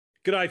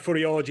G'day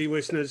Footyology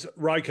listeners,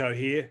 Roko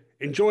here.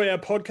 Enjoy our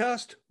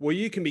podcast? Well,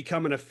 you can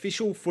become an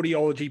official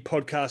Footyology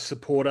podcast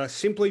supporter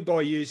simply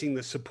by using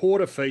the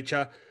supporter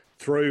feature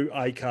through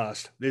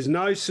Acast. There's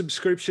no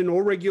subscription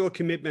or regular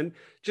commitment,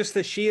 just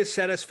the sheer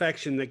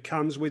satisfaction that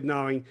comes with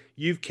knowing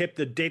you've kept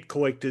the debt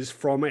collectors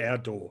from our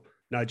door.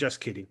 No,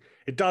 just kidding.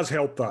 It does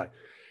help though.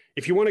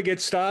 If you want to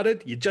get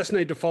started, you just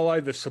need to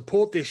follow the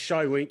support this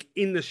show link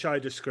in the show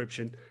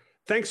description.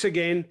 Thanks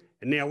again,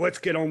 and now let's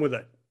get on with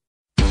it.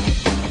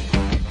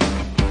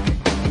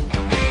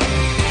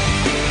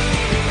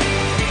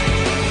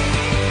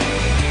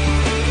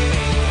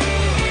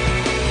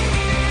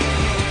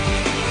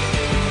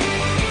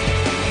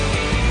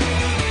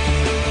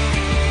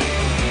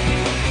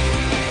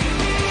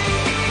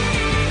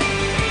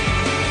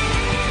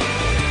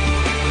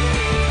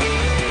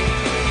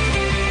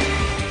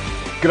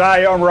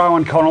 G'day, I'm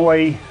Rowan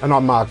Connolly. And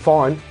I'm Mark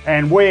Fine.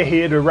 And we're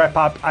here to wrap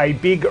up a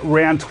big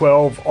round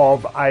 12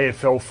 of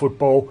AFL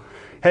football.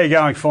 How are you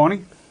going,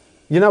 Finey?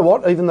 You know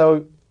what? Even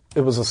though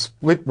it was a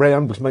split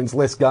round, which means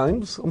less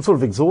games, I'm sort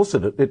of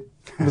exhausted. It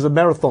was a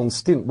marathon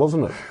stint,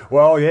 wasn't it?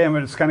 Well, yeah, I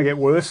mean, it's going to get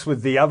worse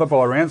with the other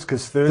bye rounds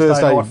because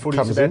Thursday night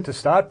footy's about to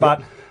start.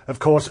 But, of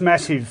course,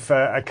 massive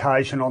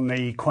occasion on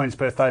the Queen's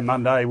Birthday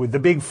Monday with the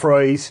big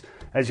freeze.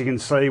 As you can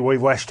see, we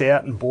lashed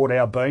out and bought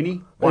our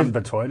beanie, one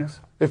between us.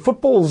 If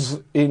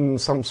football's in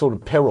some sort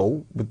of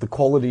peril with the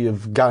quality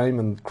of game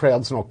and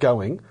crowds not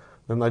going,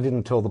 then they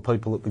didn't tell the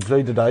people at the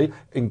G today,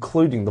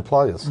 including the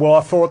players. Well,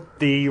 I thought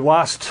the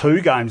last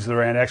two games of the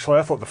round, actually,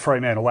 I thought the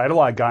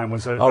Fremantle-Adelaide game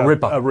was a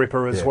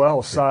ripper as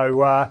well.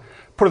 So,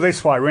 put it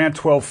this way, round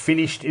 12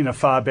 finished in a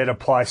far better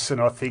place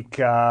than I think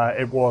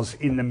it was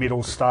in the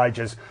middle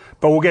stages.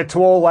 But we'll get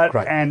to all that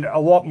and a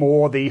lot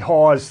more, the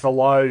highs, the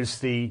lows,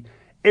 the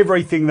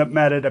everything that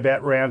mattered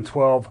about round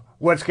 12.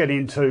 Let's get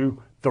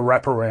into the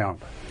wraparound.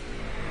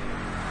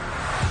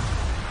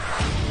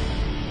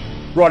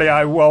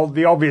 Rightio, well,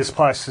 the obvious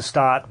place to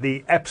start,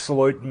 the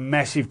absolute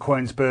massive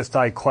Queen's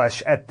Birthday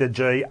clash at the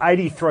G.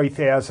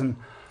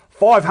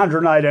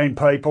 83,518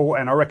 people,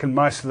 and I reckon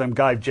most of them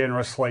gave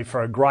generously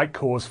for a great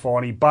cause,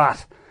 Finey,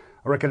 but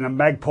I reckon the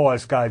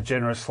Magpies gave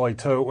generously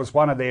too. It was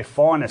one of their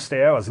finest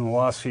hours in the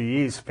last few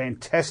years.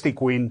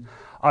 Fantastic win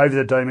over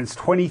the Demons,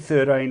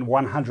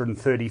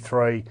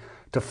 2013-133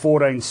 to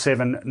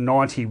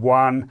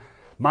 14-7-91.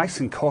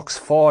 Mason Cox,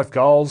 5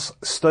 goals.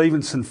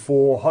 Stevenson,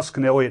 4.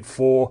 Hoskin Elliott,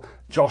 4.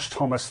 Josh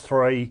Thomas,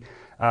 3.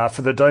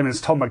 For the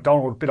Demons, Tom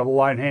McDonald, a bit of a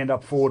lone hand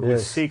up forward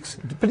with 6.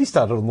 But he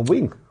started on the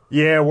wing.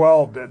 Yeah,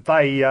 well, they're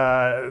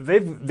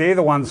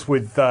the ones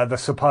with the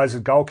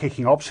supposed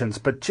goal-kicking options.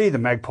 But, gee, the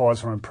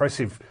Magpies were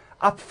impressive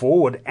up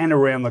forward and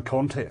around the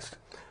contest.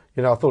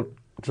 You know, I thought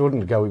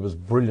Jordan DeGoey was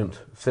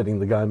brilliant setting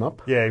the game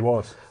up. Yeah, he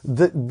was.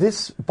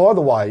 This, by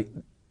the way,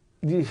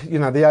 you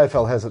know, the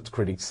AFL has its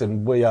critics,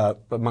 and we are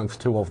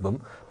amongst two of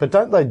them. But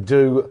don't they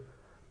do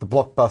the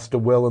blockbuster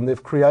well? And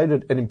they've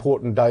created an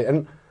important day.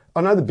 And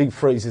I know the big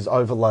freeze is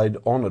overlaid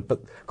on it,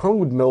 but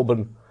Collingwood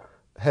Melbourne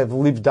have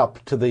lived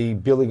up to the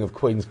billing of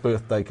Queen's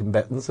Birthday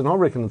combatants, and I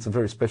reckon it's a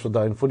very special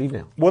day in footy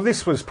now. Well,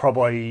 this was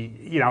probably,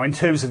 you know, in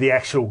terms of the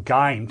actual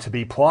game to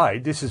be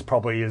played, this is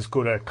probably as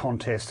good a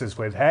contest as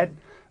we've had.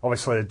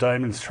 Obviously, the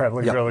Demons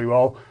travelling really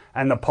well,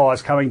 and the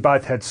Pies coming.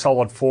 Both had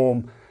solid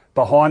form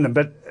behind them.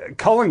 But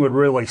Collingwood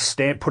really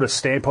put a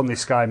stamp on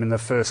this game in the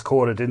first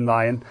quarter, didn't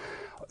they? And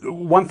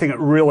one thing that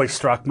really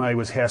struck me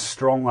was how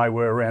strong they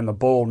were around the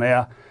ball.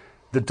 Now,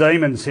 the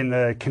Demons in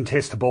the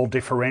contested ball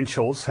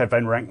differentials have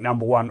been ranked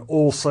number 1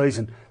 all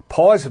season.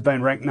 Pies have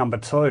been ranked number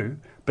 2,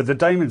 but the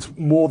Demons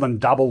more than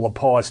double the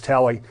Pies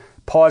tally.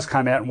 Pies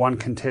came out and won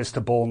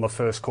contested ball in the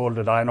first quarter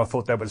today, and I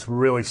thought that was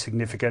really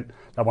significant.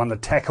 They won the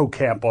tackle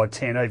count by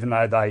 10, even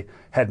though they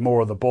had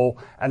more of the ball,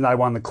 and they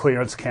won the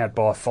clearance count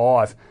by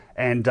 5.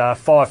 And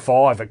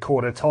 5-5 at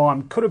quarter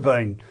time could have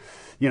been,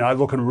 you know,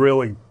 looking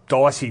really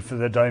dicey for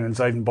the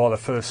Demons even by the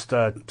first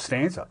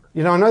stanza.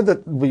 You know, I know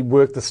that we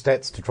work the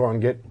stats to try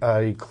and get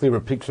a clearer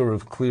picture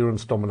of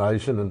clearance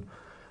domination, and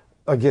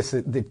I guess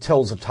it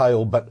tells a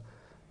tale, but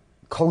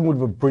Collingwood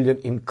were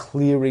brilliant in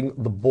clearing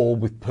the ball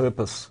with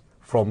purpose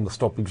from the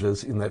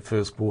stoppages in that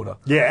first quarter.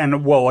 Yeah,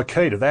 and well, a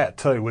key to that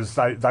too was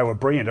they were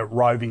brilliant at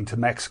roving to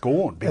Max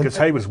Gawn because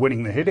he was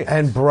winning the hit-outs.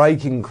 And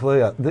breaking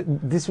clear.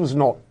 This was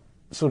not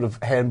sort of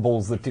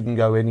handballs that didn't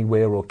go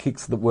anywhere or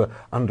kicks that were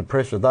under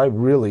pressure. They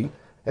really,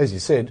 as you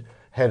said,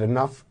 had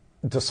enough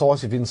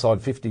decisive inside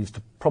 50s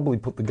to probably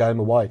put the game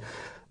away.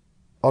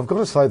 I've got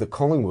to say that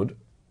Collingwood,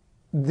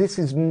 this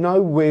is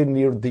nowhere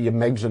near the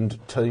imagined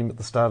team at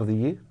the start of the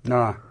year.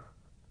 No.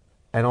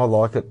 And I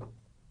like it.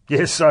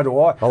 Yes, so do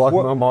I. I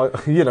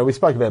like you know, we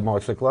spoke about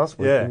Mike Schick last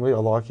week, didn't we? I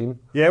like him.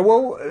 Yeah,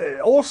 well,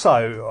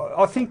 also,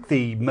 I think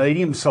the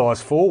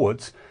medium-sized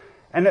forwards,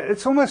 and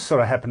it's almost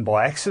sort of happened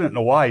by accident in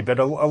a way, but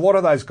a lot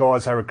of those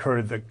guys they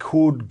recruited that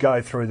could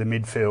go through the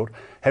midfield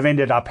have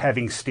ended up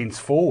having stints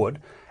forward.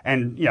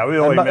 And,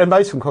 early... And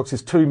Mason Cox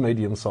is 2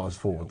 medium-sized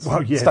forwards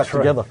stuck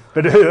together.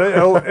 But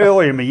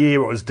early in the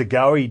year, it was De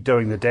Goey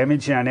doing the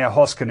damage. Now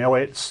Hoskin,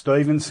 Elliott,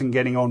 Stevenson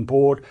getting on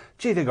board.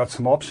 Gee, they've got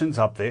some options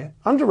up there.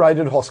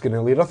 Underrated Hoskin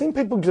Elliott. I think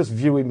people just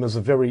view him as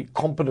a very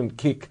competent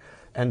kick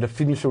and a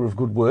finisher of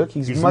good work.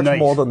 He's much neat.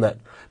 more than that.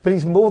 But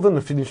he's more than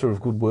a finisher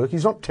of good work.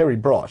 He's not Terry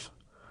Bright.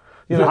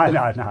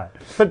 No.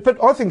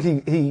 But I think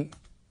he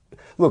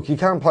look, you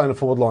can't play in a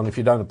forward line if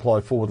you don't apply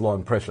forward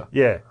line pressure.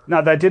 Yeah,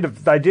 no, they did it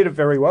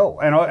very well.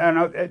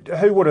 And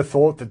who would have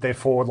thought that their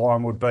forward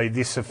line would be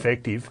this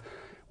effective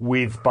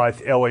with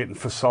both Elliott and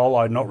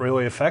Fasolo not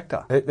really a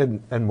factor?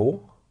 And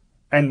more.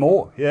 And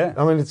more, yeah.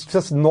 I mean, it's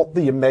just not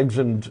the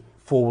imagined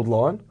forward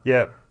line.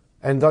 Yeah.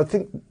 And I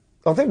think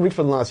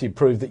Richmond last year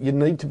proved that you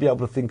need to be able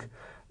to think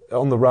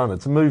on the run.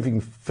 It's a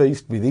moving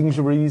feast with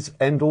injuries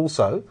and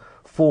also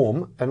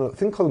form, and I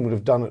think Collingwood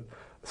have done it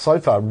so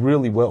far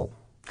really well.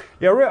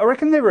 Yeah, I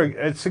reckon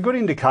it's a good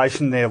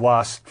indication their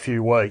last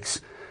few weeks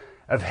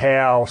of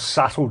how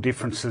subtle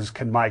differences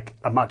can make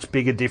a much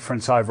bigger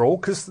difference overall.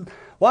 Because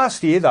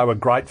last year they were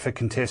great for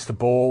contested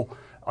ball.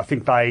 I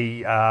think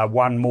they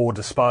won more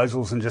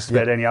disposals than just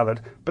about any other,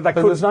 but they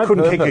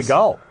couldn't kick a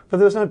goal. But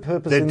there's no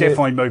purpose. They're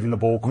definitely moving the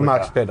ball quicker.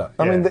 Much better.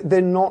 I mean,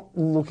 they're not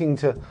looking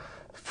to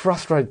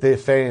frustrate their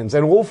fans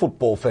and all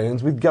football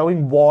fans with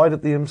going wide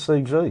at the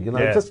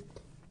MCG. Just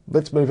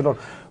let's move it on.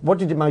 What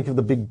did you make of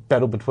the big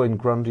battle between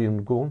Grundy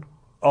and Gawn?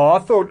 Oh, I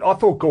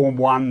thought Gawn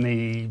won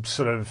the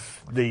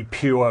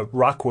pure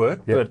ruck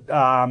work, but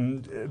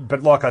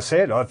like I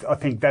said, I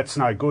think that's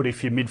no good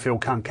if your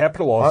midfield can't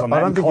capitalise on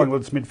that. And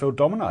Collingwood's midfield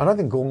dominate. I don't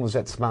think Gawn was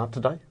that smart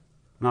today.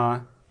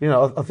 No,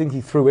 I think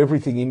he threw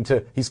everything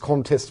into his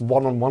contest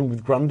 1-on-1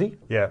 with Grundy.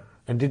 Yeah,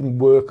 and didn't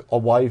work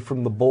away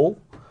from the ball.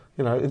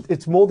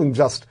 It's more than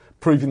just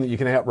proving that you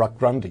can out-ruck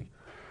Grundy.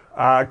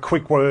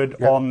 Quick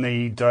word on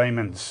the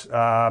Demons.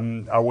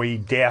 Are we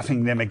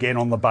doubting them again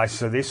on the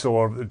basis of this,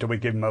 or do we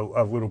give them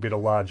a little bit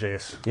of large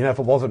S? If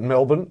it wasn't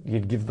Melbourne,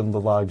 you'd give them the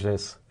large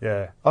S.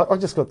 Yeah. I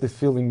just got this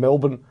feeling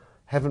Melbourne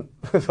haven't...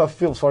 I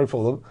feel sorry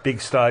for them.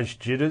 Big stage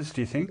jitters,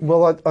 do you think?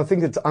 Well, I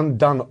think it's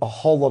undone a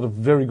whole lot of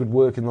very good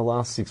work in the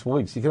last 6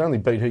 weeks. You can only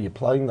beat who you're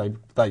playing.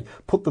 They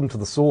put them to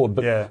the sword,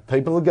 but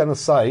people are going to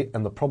say,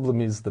 and the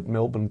problem is that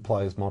Melbourne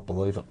players might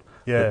believe it.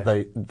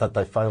 That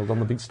they failed on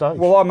the big stage.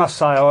 Well, I must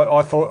say,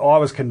 I thought I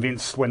was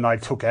convinced when they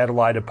took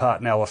Adelaide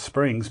apart in Alice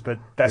Springs, but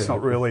that's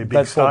not really a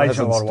big stage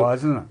in a lot of ways,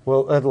 isn't it?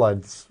 Well,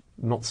 Adelaide's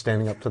not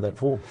standing up to that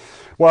form.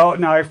 Well,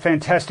 no,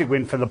 fantastic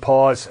win for the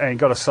Pies, and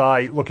got to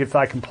say, look, if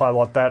they can play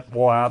like that,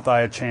 why aren't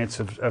they a chance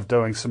of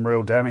doing some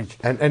real damage?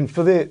 And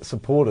for their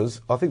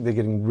supporters, I think they're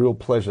getting real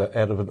pleasure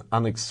out of an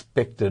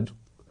unexpected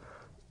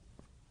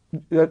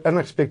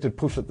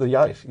push at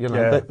the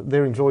 8.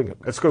 They're enjoying it.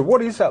 It's good.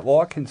 What is that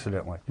like,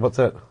 incidentally? What's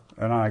that?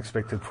 An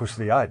unexpected push to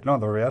the 8.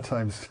 Neither of our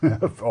teams.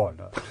 Oh,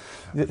 no.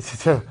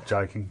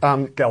 Joking.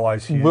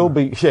 Gallows. We'll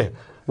be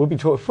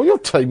talking. Well, your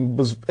team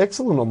was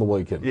excellent on the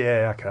weekend.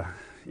 Yeah, okay.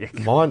 Yeah.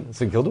 Mine,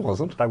 St Kilda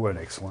wasn't. They weren't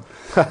excellent.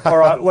 All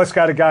right, let's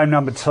go to game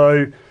number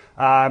 2.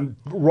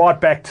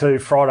 Right back to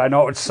Friday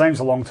night, which seems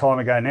a long time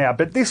ago now.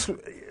 But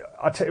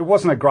it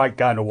wasn't a great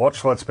game to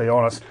watch, let's be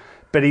honest.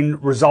 But in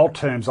result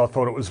terms, I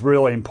thought it was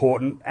really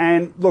important.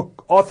 And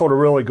look, I thought a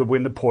really good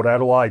win to Port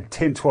Adelaide,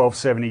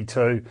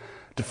 10-12-72.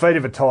 Defeat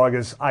of the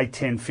Tigers,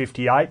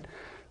 8-10-58.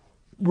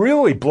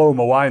 Really blew them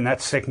away in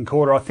that second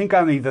quarter. I think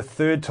only the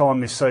third time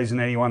this season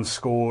anyone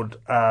scored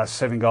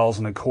 7 goals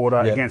in a quarter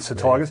against the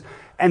Tigers.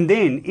 And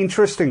then,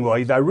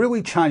 interestingly, they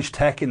really changed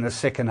tack in the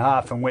second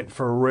half and went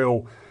for a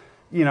real,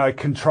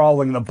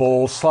 controlling the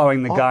ball,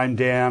 slowing the game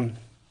down.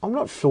 I'm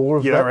not sure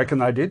of that. You don't reckon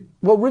they did?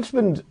 Well,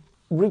 Richmond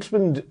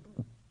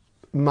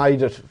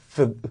made it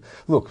for...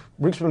 Look,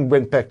 Richmond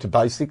went back to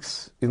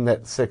basics in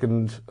that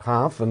second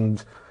half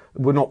and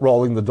were not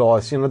rolling the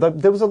dice.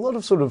 There was a lot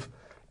of sort of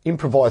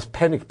improvised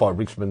panic by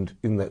Richmond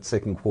in that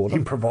second quarter.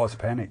 Improvised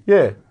panic?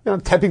 Yeah.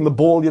 Tapping the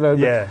ball,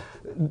 Yeah.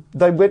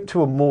 They went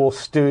to a more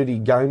sturdy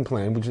game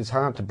plan, which is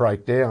hard to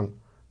break down.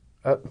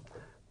 Had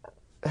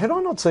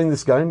I not seen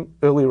this game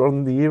earlier on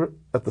in the year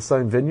at the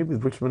same venue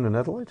with Richmond and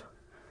Adelaide?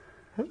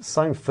 It had the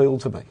same feel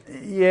to me.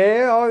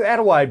 Yeah,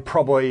 Adelaide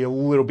probably a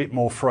little bit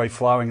more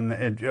free-flowing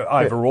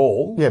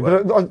overall. Yeah,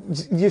 but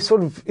you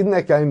sort of, in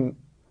that game,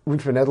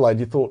 Richmond and Adelaide,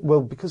 you thought,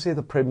 well, because they're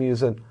the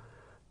premiers and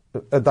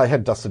they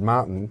had Dustin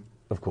Martin,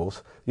 of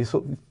course, you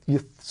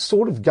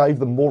sort of gave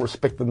them more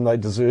respect than they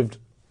deserved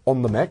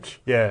on the match.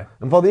 Yeah.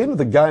 And by the end of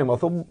the game, I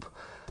thought,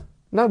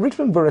 no,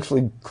 Richmond were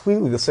actually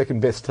clearly the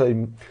second best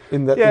team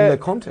in that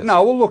contest.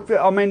 No, well, look,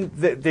 I mean,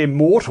 they're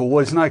mortal.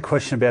 There's no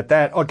question about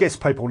that. I guess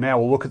people now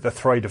will look at the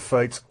 3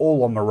 defeats,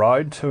 all on the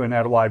road, 2 in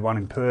Adelaide, 1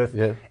 in Perth.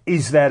 Yeah.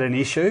 Is that an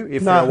issue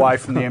if they're away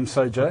from the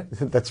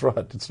MCG? That's right.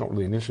 It's not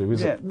really an issue,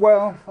 is it?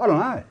 Well, I don't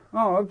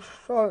know.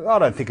 I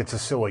don't think it's a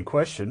silly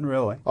question,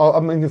 really. I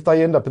mean, if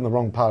they end up in the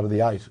wrong part of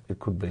the 8, it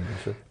could be an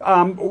issue.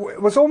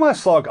 It was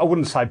almost like, I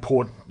wouldn't say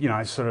Port,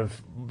 sort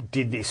of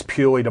did this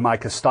purely to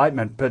make a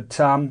statement, but...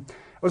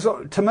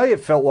 To me, it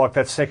felt like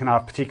that second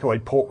half, particularly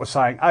Port was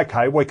saying,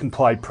 "Okay, we can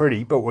play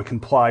pretty, but we can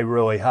play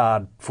really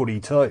hard footy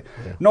too."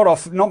 Yeah.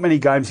 Not many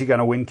games you're going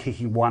to win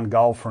kicking one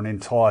goal for an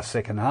entire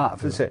second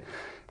half, is it?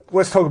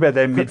 Let's talk about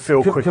their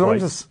midfield quickly. Can I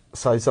just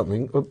say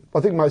something? I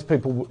think most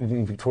people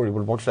in Victoria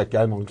would watch that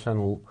game on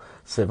Channel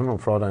 7 on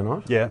Friday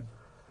night. Yeah.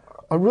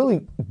 I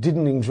really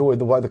didn't enjoy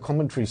the way the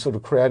commentary sort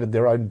of created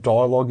their own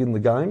dialogue in the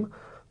game.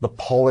 The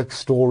Pollock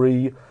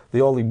story,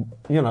 the Ollie,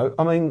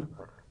 I mean,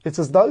 it's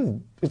as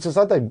though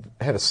they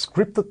had a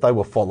script that they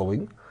were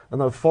following, and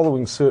they were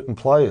following certain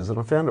players, and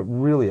I found it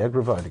really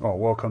aggravating. Oh,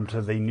 welcome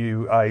to the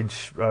new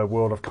age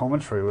world of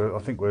commentary. I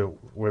think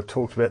we've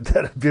talked about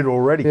that a bit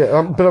already.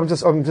 Yeah, but I'm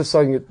just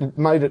saying it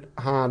made it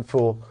hard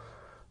for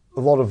a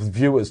lot of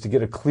viewers to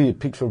get a clear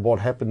picture of what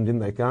happened in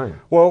that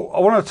game. Well, I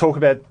want to talk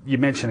about, you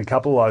mentioned a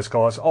couple of those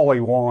guys. Ollie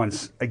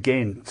Wines,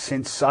 again,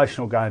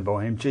 sensational game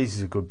by him. Jeez,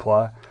 he's a good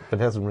player. But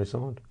hasn't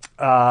re-signed.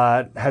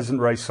 Hasn't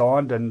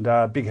re-signed, and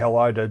big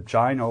hello to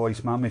Jane,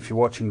 Ollie's mum, if you're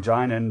watching,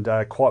 Jane, and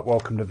quite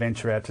welcome to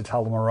venture out to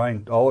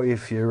Tullamarine, Ollie,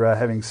 if you're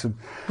having some...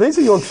 These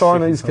are your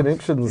Chinese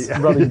connections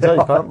running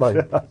deep, aren't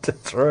they?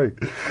 True.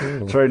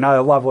 True.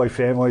 No, a lovely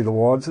family, the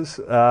Wineses.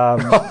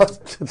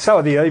 So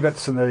are the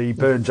Eberts and the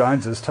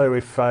Burne-Joneses too.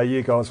 If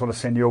you guys want to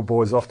send your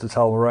boys off to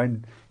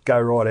Tullamarine, go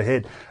right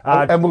ahead.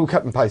 And we'll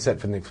cut and paste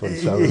that for next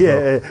week's show.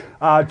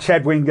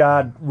 Chad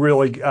Wingard,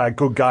 really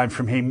good game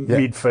from him,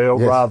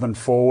 midfield rather than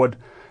forward.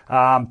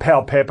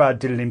 Pal Pepper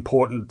did an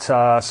important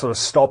sort of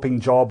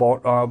stopping job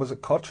on, was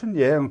it Cochin?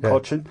 Yeah, on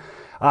Cochin.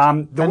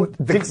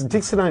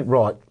 Dixon ain't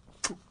right,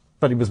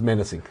 but he was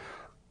menacing.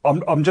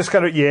 I'm just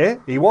going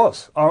to, he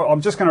was.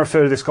 I'm just going to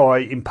refer to this guy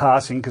in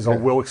passing because I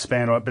will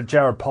expand on it. But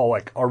Jared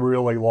Pollock, I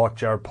really like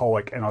Jared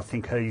Pollock, and I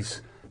think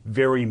he's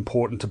very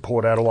important to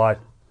Port Adelaide.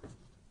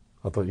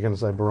 I thought you were going to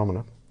say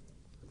barometer.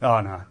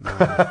 Oh, no.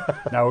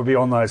 No, we'll be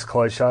on those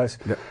cliches.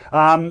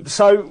 Yep.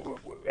 So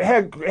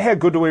how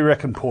good do we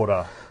reckon Port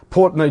are?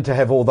 Port need to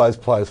have all those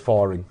players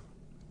firing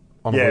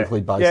on a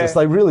weekly basis.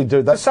 Yeah. They really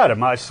do. So do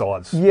most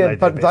sides. Yeah,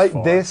 but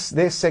their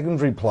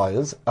secondary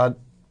players are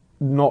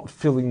not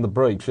filling the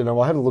breach.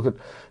 I had a look at,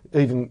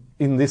 even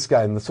in this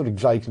game, the sort of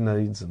Jake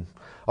Needs.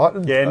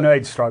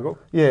 Needs struggle.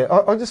 Yeah,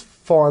 I just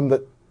find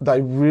that they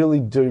really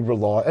do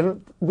rely,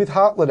 and with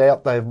Hartlett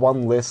out, they have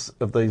one less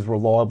of these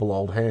reliable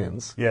old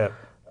hands. Yeah.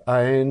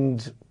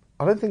 And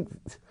I don't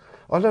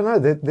know,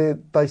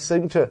 they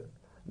seem to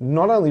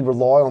not only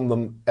rely on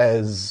them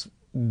as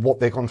what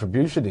their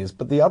contribution is,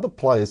 but the other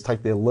players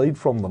take their lead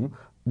from them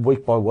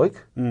week by week.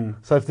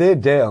 So if they're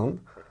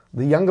down,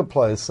 the younger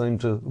players seem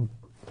to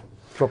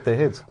drop their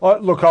heads.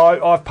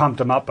 I've pumped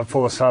them up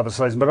before the start of the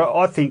season, but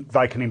I think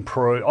they can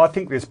improve. I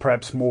think there's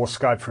perhaps more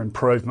scope for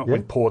improvement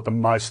with Port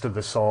than most of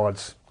the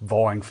sides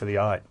vying for the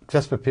 8.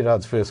 Jasper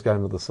Pittard's first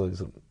game of the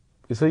season.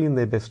 Is he in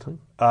their best team?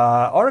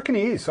 I reckon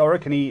he is. I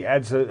reckon he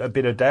adds a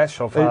bit of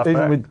dash off halfback.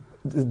 Even with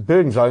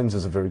Burne-Jones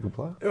is a very good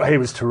player. He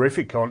was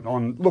terrific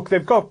on. Look,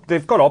 they've got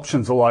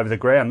options all over the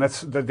ground.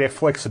 That's their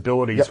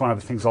flexibility is one of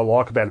the things I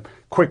like about them.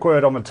 Quick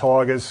word on the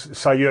Tigers.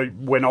 So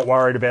we're not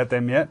worried about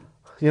them yet.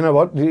 You know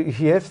what?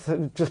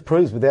 Just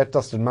proves without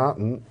Dustin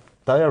Martin,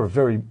 they are a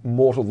very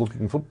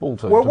mortal-looking football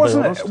team. Well,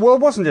 it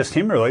wasn't just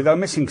him really. They were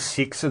missing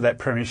 6 of that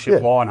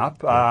premiership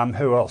lineup.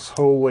 Who else?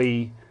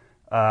 Hooley,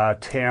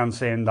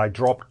 Townsend. They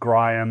dropped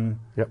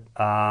Graham. Yep.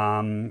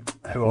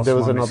 Who else? There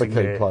was another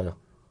key player.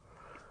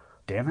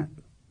 Damn it.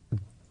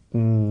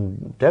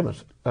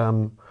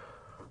 No.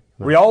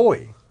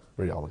 Rioli.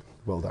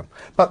 Well done.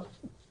 But,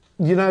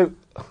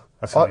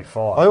 that's only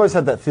 5. I always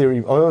had that theory.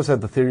 I always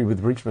had the theory with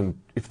Richmond.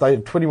 If they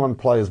had 21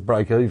 players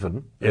break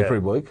even every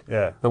week,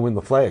 they'll win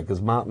the flag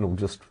because Martin will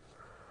just,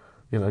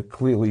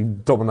 clearly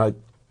dominate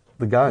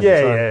the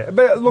game.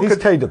 But look, he's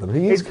key to them.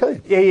 He is key.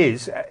 He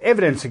is.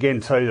 Evidence again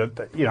too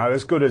that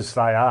as good as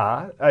they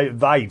are,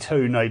 they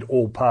too need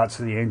all parts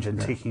of the engine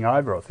ticking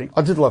over. I think.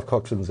 I did love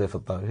Coxon's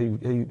effort though.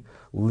 He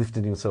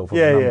lifted himself on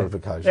a number of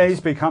occasions. Yeah,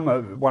 he's become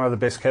one of the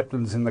best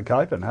captains in the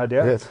Cape, no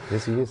doubt.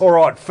 Yes, he is. All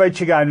right,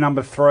 feature game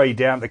number 3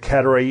 down at the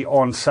Cattery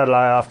on Saturday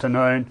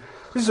afternoon.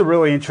 This is a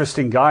really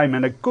interesting game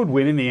and a good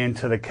win in the end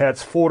to the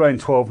Cats.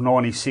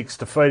 14-12-96,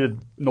 defeated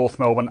North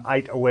Melbourne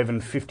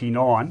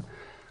 8-11-59.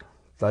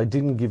 They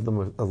didn't give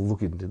them a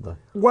look in, did they?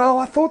 Well,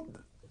 I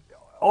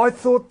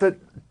thought that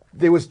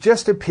there was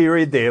just a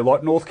period there,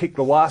 like North kicked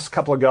the last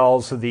couple of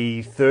goals of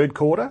the third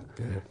quarter.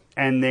 Yeah.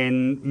 And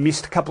then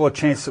missed a couple of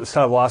chances at the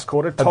start of the last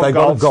quarter. Tom they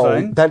got a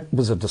goal. That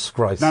was a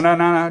disgrace. No,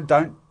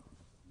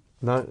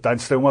 don't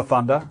steal my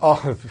thunder.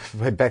 Oh,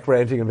 we're back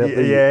ranting about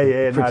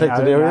the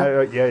protected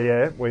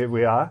area?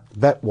 We are.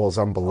 That was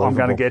unbelievable. I'm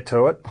going to get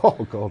to it.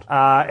 Oh, God.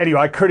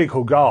 Anyway,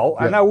 critical goal.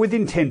 And they were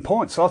within 10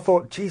 points. So I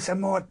thought, geez, are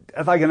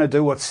they going to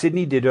do what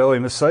Sydney did early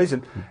in the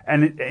season?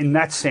 And in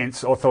that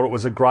sense, I thought it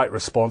was a great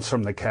response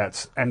from the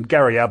Cats. And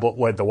Gary Ablett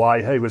led the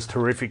way. He was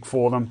terrific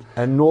for them.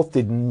 And North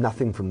did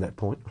nothing from that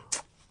point.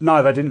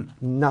 No, they didn't.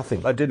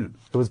 Nothing. They didn't.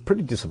 It was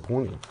pretty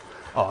disappointing.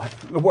 Oh,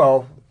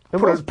 well,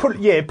 put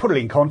it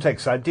in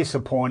context, though.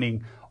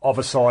 Disappointing of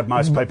a side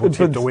most people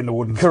tipped to win the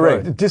Wooden Spoon.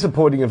 Correct.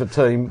 Disappointing of a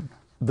team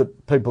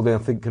that people now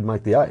think could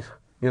make the 8.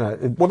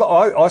 Well,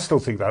 I still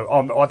think, though,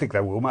 I think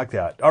they will make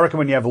the 8. I reckon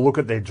when you have a look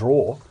at their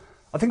draw,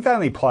 I think they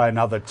only play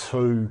another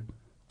 2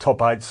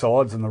 top 8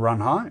 sides in the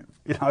run home.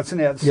 It's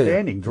an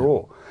outstanding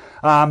draw.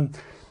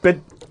 But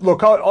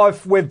look,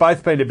 we've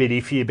both been a bit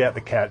iffy about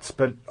the Cats,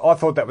 but I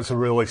thought that was a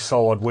really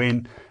solid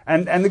win.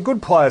 And the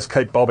good players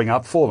keep bobbing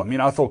up for them.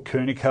 I thought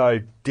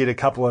Kunico did a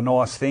couple of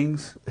nice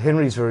things.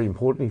 Henry's very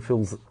important. He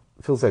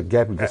fills that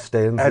gap and just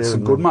stands there. Had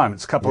some good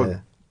moments.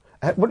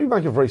 What do you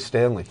make of Reece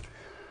Stanley?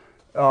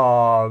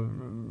 A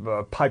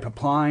paper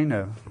plane,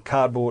 a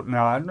cardboard.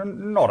 No,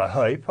 not a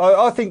heap.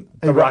 I think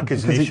the ruck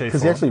is an issue.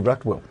 Because he actually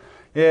rucked well.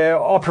 Yeah,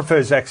 I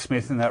prefer Zach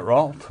Smith in that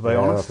role, to be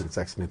honest. I think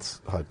Zach Smith's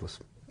hopeless.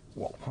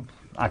 Well,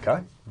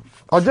 okay.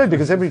 I do,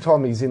 because every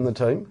time he's in the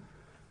team,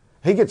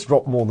 he gets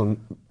dropped more than...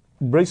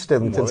 Reece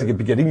Stanley tends to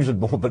get injured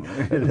more, but...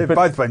 They've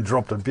both been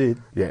dropped a bit.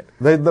 Yeah.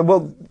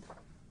 Well,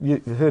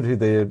 you heard who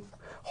they're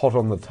hot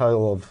on the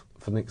tail of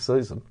for next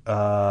season?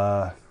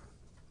 No,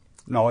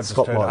 I just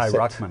heard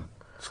Ruckman.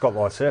 Scott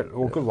Lysette.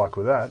 Well, good luck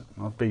with that.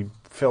 I'd be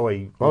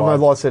fairly... Well, no,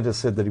 Lysette has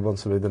said that he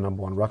wants to be the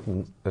number 1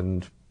 ruckman,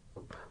 and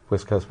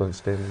West Coast won't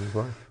stand in his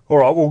way. All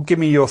right, well, give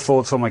me your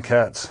thoughts on the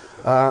Cats.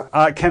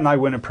 Can they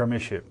win a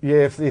premiership?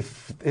 Yeah,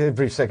 if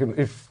every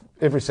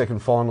second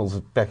finals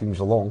is back in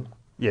Geelong.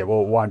 Yeah,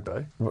 well, it won't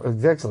be.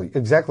 Exactly.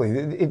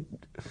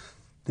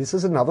 This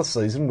is another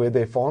season where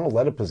their final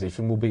ladder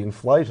position will be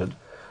inflated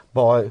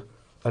by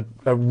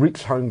a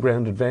rich home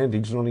ground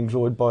advantage not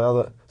enjoyed by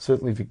other,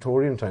 certainly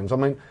Victorian teams. I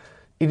mean,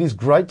 it is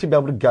great to be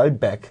able to go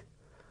back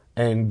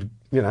and,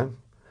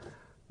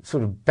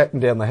 sort of batten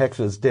down the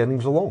hatches down in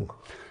Geelong.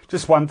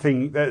 Just one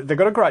thing, they've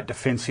got a great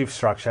defensive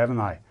structure, haven't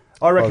they?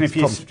 I reckon if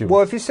you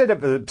said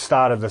at the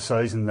start of the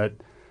season that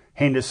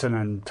Henderson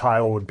and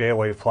Taylor would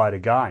barely have played a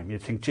game,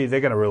 you'd think, gee,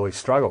 they're going to really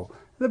struggle.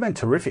 They've been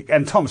terrific.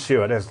 And Tom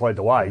Stewart has led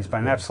the way. He's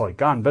been an absolute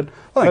gun. But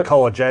I think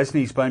Collar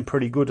Jasney's been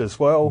pretty good as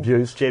well.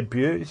 Jed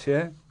Buse,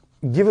 yeah.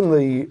 Given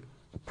the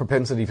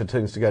propensity for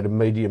teams to go to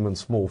medium and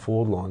small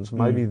forward lines,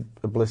 maybe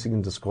a blessing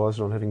in disguise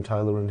not having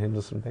Taylor and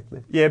Henderson back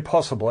there. Yeah,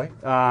 possibly.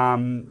 I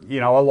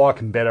like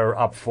him better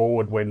up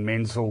forward when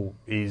Menzel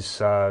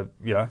is,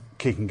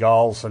 kicking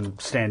goals and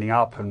standing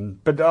up.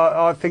 But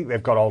I think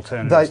they've got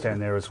alternatives down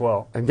there as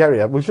well. And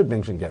we should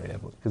mention Gary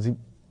Ablett, because he...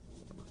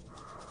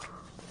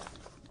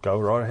 Go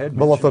right ahead.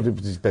 Well, I thought it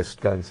was his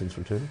best game since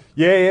return.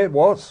 Yeah, it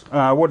was.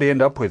 What did he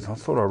end up with? I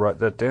thought I wrote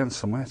that down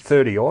somewhere.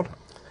 30-odd.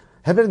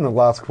 How about in the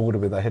last quarter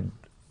where they had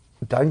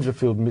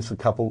Dangerfield miss a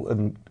couple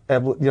and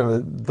Ablett,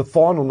 the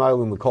final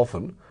nail in the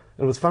coffin?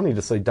 It was funny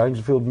to see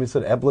Dangerfield miss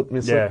it, Ablett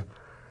miss it.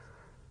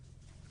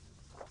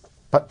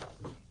 But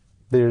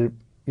they're,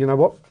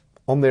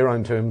 on their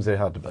own terms, they're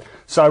hard to beat.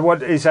 So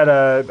what is that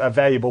a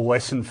valuable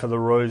lesson for the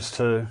Roos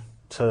to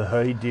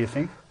heed, do you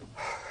think?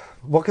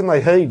 What can they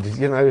heed?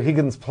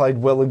 Higgins played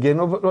well again.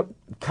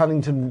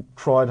 Cunnington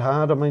tried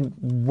hard. I mean,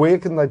 where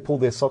can they pull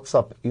their socks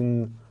up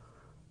in...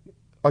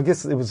 I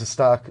guess it was a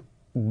stark...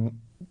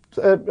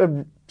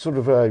 sort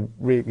of a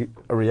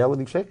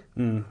reality check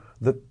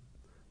that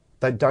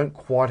they don't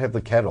quite have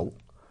the cattle.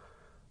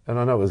 And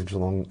I know it was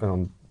Geelong, and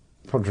I'm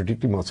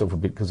contradicting myself a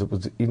bit because it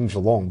was in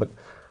Geelong, but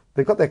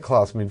they've got that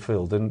class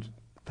midfield, and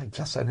they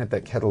just don't have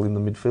that cattle in the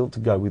midfield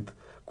to go with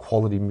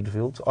quality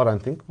midfields, I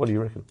don't think. What do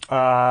you reckon?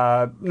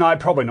 No,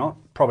 probably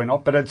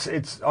not. But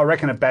it's. I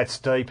reckon it bats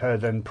deeper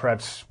than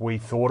perhaps we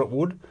thought it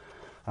would.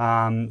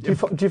 Do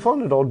you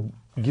find it odd,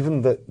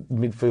 given that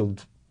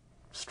midfield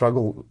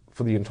struggle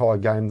for the entire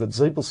game, that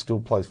Ziebell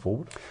still plays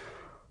forward?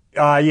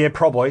 Yeah,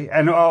 probably.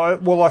 And,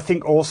 I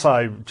think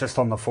also, just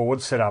on the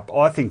forward setup,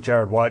 I think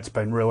Jared Waite's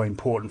been really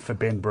important for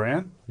Ben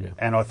Brown. Yeah.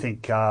 And I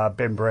think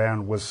Ben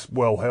Brown was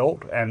well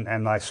held,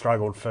 and they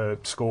struggled for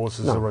scores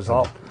as a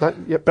result.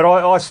 Yep. But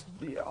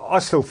I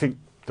still think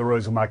the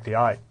Roos will make the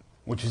 8,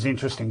 which is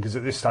interesting because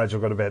at this stage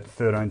I've got about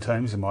 13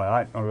 teams in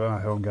my 8. I don't know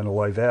who I'm going to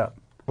leave out.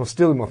 I'm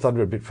stealing my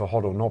thunder a bit for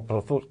hot or not, but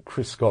I thought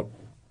Chris Scott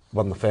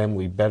won the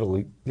family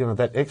battle.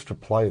 That extra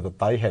player that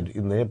they had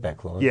in their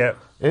backline. Yeah.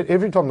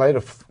 Every time they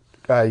had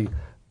a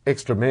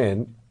extra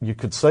man, you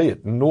could see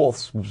it.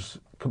 North's was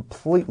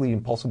completely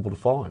impossible to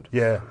find.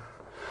 Yeah.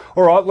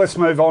 All right, let's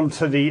move on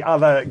to the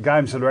other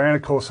games that are around.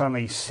 Of course,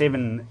 only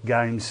 7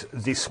 games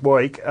this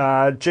week.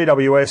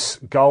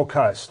 GWS Gold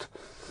Coast.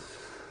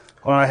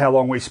 I don't know how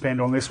long we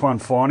spend on this one,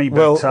 Finey,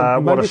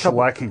 but what a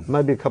shellacking.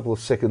 Maybe a couple of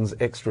seconds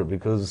extra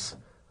because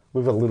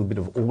we've got a little bit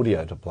of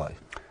audio to play.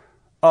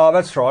 Oh,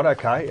 that's right.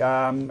 Okay.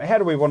 How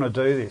do we want to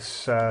do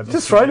this?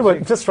 Just throw to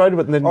it,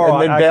 and then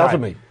bow to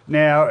me.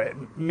 Now,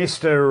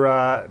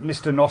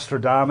 Mr.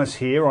 Nostradamus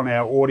here on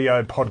our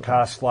audio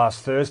podcast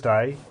last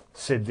Thursday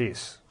said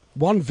this.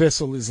 One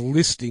vessel is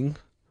listing,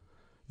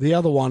 the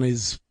other one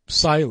is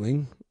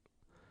sailing,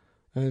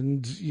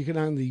 and you can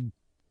only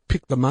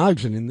pick the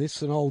margin in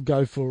this, and I'll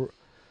go for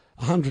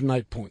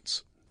 108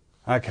 points.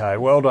 Okay,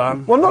 well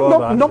done.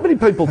 Well, not many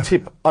people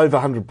tip over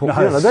 100 points.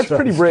 No, that's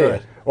pretty rare.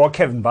 True. Well,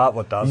 Kevin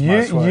Bartlett does.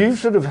 You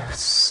should have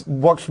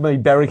watched me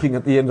barracking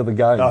at the end of the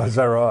game. Oh, is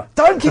that right?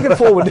 Don't kick it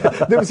forward.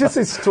 There was just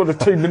this sort of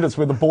 2 minutes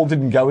where the ball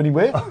didn't go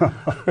anywhere.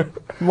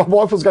 My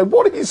wife was going,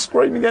 "What are you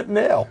screaming at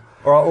now?"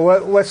 All right,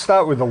 well, let's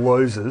start with the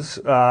losers.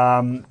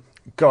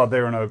 God,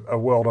 they're in a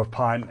world of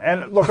pain.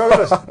 And look, I've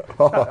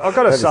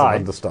got to That is say, an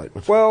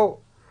understatement.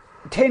 well,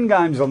 10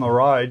 games on the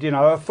road,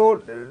 I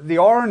thought the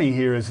irony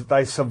here is that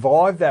they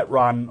survived that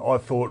run. I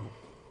thought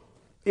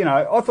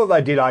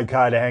they did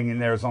okay to hang in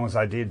there as long as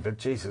they did, but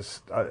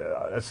Jesus,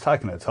 it's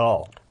taken a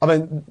toll. I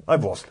mean,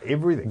 They've lost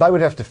everything. they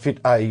would have to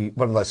fit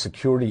one of those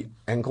security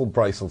ankle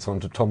bracelets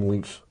onto Tom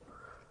Lynch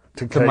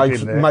to to keep make,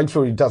 him there. make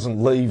sure he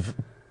doesn't leave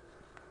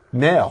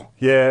now.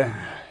 Yeah.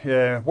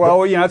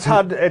 Well, it's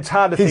hard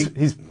to think.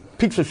 His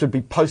picture should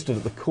be posted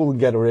at the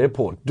Coolangatta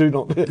airport. Do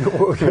not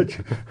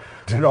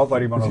Do not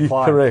let him on a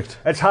plane. Correct.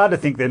 It's hard to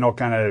think they're not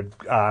going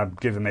to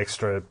give him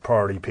extra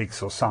priority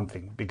picks or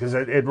something, because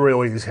it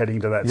really is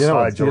heading to that You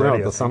know, stage you know already.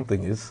 what I the think.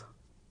 something is?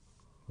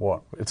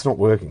 What? It's not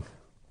working.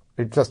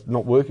 It's just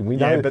not working. We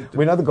Yeah, know but-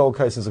 we know the Gold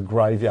Coast is a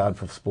graveyard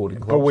for sporting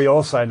clubs. But we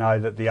also know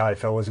that the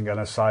AFL isn't going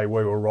to say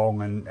we were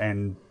wrong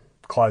and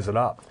close it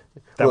up.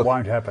 That Look,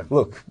 won't happen.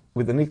 Look,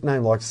 with a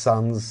nickname like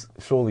Suns,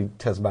 surely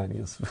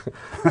Tasmania's.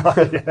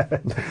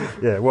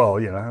 Yeah, well,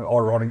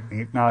 ironic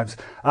nicknames.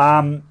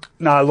 No,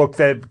 look,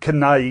 can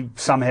they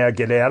somehow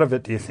get out of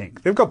it, do you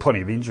think? They've got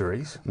plenty of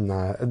injuries.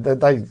 No,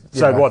 they.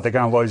 So what, they're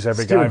going to lose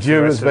every game for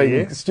the rest of the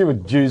year?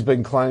 Stuart Dew's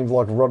been claimed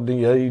like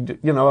Rodney Eade.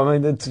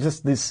 It's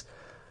just this.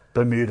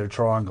 Bermuda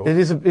Triangle. It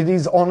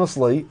is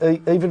honestly,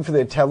 even for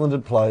their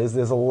talented players,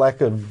 there's a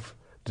lack of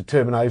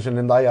determination,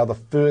 and they are the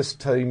first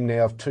team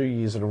now of 2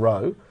 years in a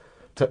row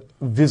to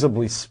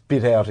visibly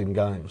spit out in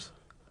games.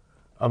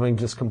 I mean,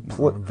 just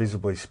complete.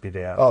 Visibly spit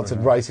out. Oh, it's a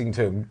racing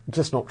term.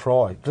 Just not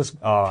try. Just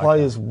Oh, okay.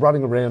 players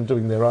running around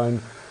doing their own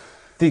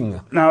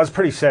thing. No, it's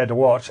pretty sad to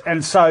watch.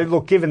 And so,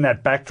 look, given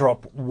that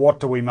backdrop,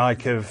 what do we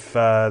make of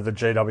the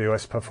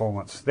GWS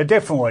performance? They're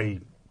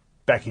definitely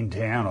back in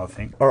town, I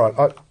think. All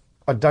right,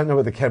 I don't know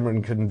whether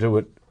Cameron can do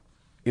it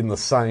with the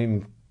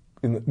same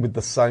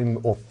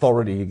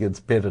authority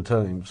against better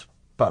teams,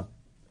 but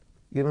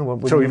you know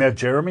what? So we met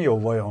Jeremy or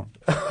Leon?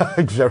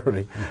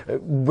 Jeremy,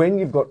 when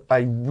you've got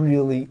a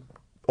really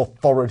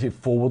authoritative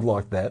forward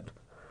like that,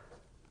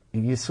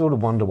 you sort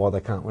of wonder why they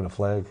can't win a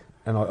flag.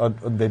 And I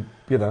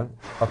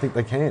think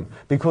they can,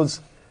 because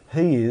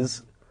he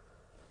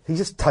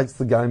just takes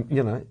the game.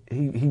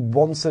 He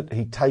wants it,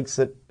 he takes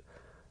it,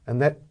 and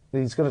that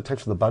he's got a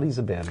touch of the buddies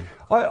about him.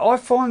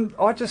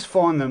 I just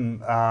find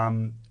them.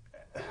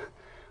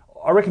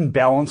 I reckon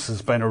balance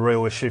has been a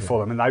real issue for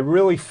them, and they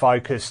really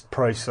focused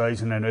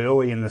pre-season and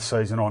early in the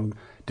season on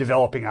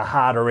developing a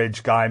harder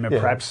edge game and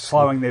perhaps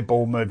slowing their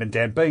ball movement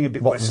down, being a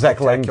bit less Zach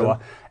spectacular.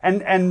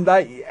 Langdon.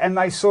 And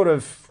they sort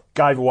of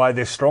gave away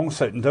their strong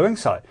suit in doing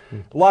so.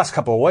 Last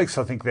couple of weeks,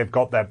 I think they've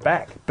got that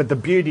back. But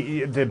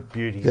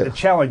the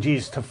challenge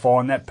is to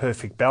find that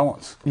perfect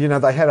balance. They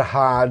had a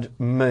hard,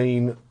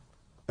 mean,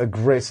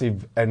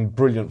 aggressive and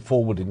brilliant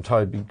forward in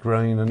Toby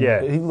Green, and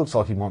he looks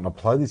like he might not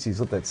play this. He's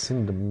got that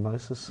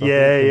syndesmosis.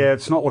 Yeah,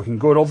 it's not looking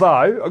good.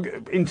 Although,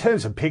 in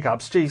terms of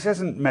pickups,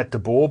 hasn't Matt de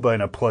Boer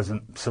been a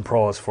pleasant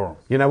surprise for him?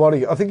 You know what?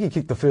 I think he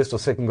kicked the first or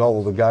second goal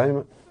of the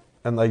game,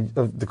 and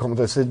the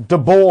commentator said de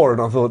Boer,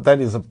 and I thought that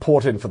is a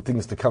portent for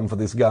things to come for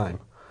this game.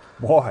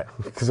 Why?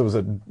 Because it was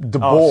a de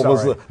Boer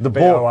was the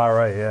Boer.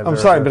 B-O-R-E, yeah. I'm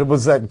saying, but it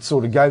was that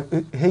sort of game.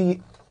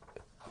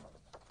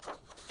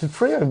 Did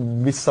Freo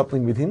miss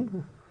something with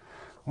him?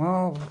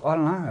 Well, I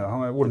don't know. I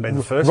mean, it wouldn't have been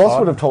the first Ross time.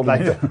 would have told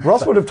him.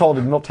 Ross would have told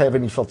him not to have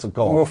any shots at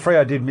goal. Well,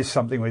 Freo did miss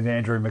something with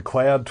Andrew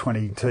McLeod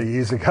 22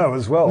 years ago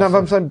as well. No, but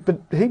I'm saying, but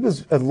he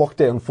was a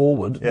lockdown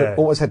forward that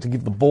always had to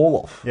give the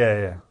ball off.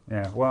 Yeah.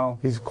 Well,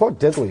 He's quite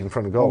deadly in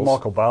front of goals.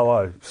 Michael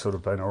Barlow sort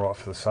of been all right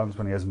for the Suns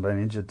when he hasn't been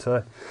injured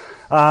too.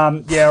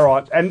 Yeah, all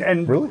right.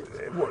 And Really?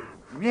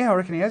 Yeah, I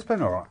reckon he has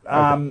been all right.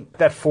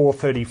 That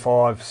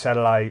 4:35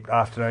 Saturday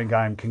afternoon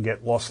game can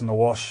get lost in the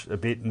wash a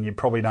bit, and you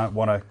probably don't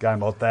want a game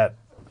like that.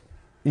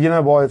 You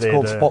know why it's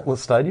called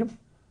Spotless Stadium?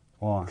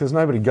 Why? Because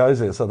nobody goes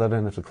there, so they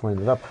don't have to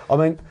clean it up. I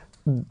mean,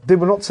 there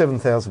were not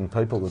 7,000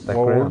 people at that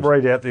ground. We'll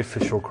read out the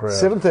official crowd.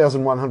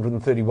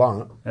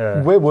 7,131.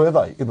 Yeah. Where were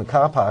they? In the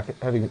car park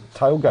having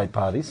tailgate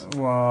parties.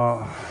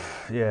 Well,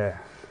 yeah.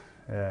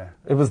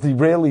 It was the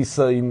rarely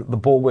seen, the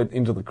ball went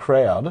into the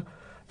crowd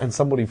and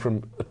somebody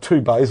from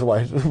 2 bays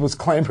away was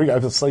clambering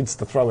over seats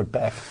to throw it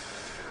back.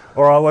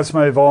 All right, let's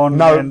move on.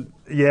 No.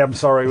 Yeah, I'm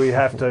sorry, we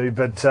have to,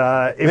 but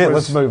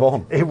let's move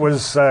on. It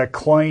was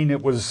clean,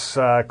 it was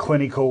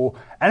clinical,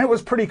 and it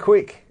was pretty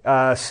quick.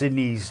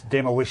 Sydney's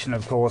demolition,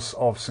 of course,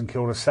 of St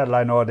Kilda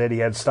Saturday night at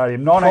Etihad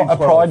Stadium. A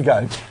pride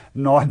game.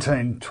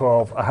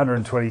 19-12,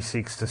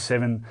 126 to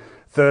 7,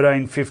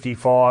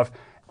 13-55.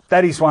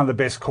 That is one of the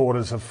best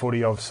quarters of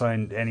footy I've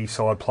seen any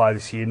side play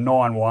this year.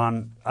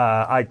 9-1,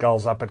 8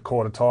 goals up at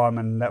quarter time,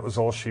 and that was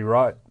all she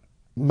wrote.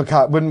 When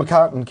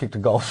McCartan kicked a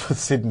goal for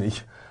Sydney,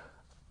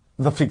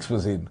 the fix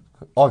was in.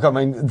 Like, I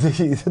mean,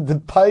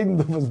 the pain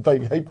that was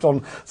being heaped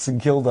on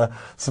St Kilda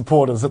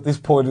supporters at this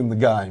point in the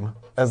game,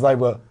 as they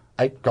were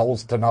 8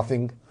 goals to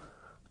nothing,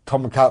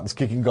 Tom McCartan's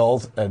kicking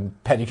goals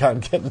and Paddy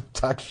can't get a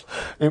touch.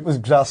 It was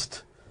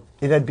just,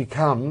 it had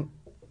become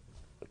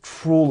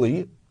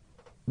truly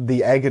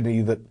the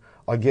agony that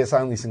I guess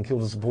only St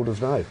Kilda supporters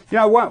know. You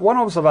know, one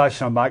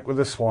observation I make with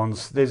the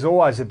Swans, there's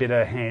always a bit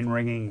of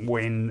hand-wringing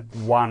when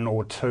one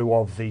or two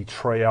of the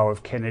trio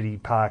of Kennedy,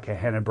 Parker,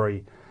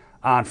 Hanbury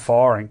aren't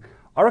firing.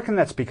 I reckon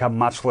that's become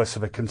much less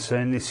of a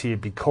concern this year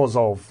because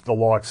of the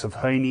likes of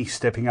Heaney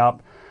stepping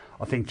up.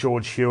 I think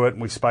George Hewitt,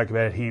 and we spoke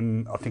about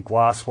him, I think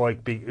last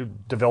week,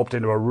 developed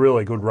into a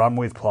really good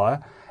run-with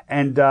player.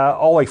 And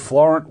Ollie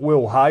Florent,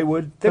 Will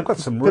Hayward, they've got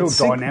some real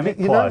dynamic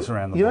players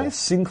around the ball. You know,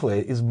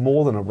 Sinclair is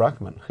more than a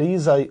ruckman.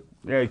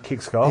 He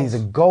kicks goals. He's a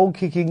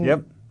goal-kicking...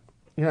 Yep.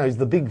 You know,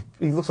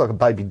 he looks like a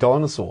baby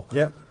dinosaur.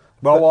 Yep.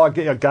 Well, I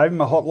gave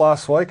him a hot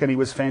last week and he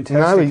was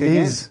fantastic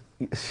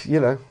you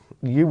know,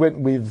 you went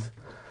with...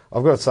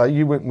 I've got to say,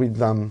 you went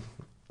with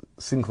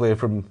Sinclair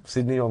from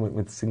Sydney. I went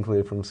with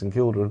Sinclair from St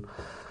Kilda.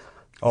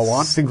 I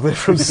won. Sinclair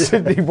from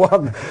Sydney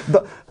won.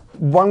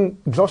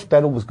 Josh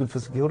Battle was good for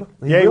St Kilda.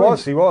 He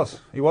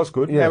was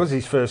good. Yeah. That was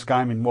his first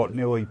game in,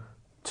 nearly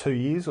 2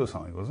 years or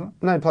something, wasn't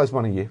it? No, he plays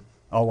one a year.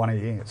 Oh, 1 a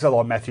year. So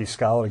like Matthew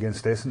Scarlett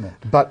against Essendon.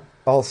 But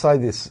I'll say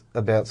this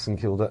about St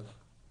Kilda.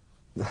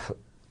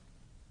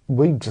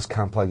 We just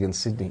can't play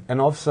against Sydney.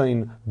 And I've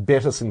seen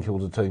better St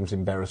Kilda teams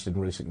embarrassed in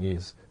recent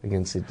years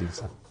against Sydney.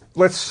 So.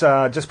 Let's,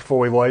 just before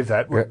we leave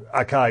that,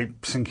 okay,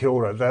 St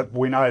Kilda, that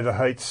we know the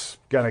heat's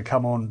going to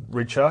come on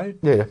Richo.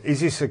 Yeah.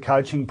 Is this a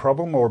coaching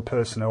problem or a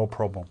personnel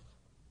problem?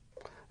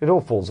 It all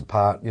falls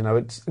apart. You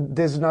know,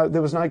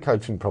 there was no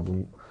coaching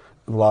problem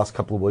the last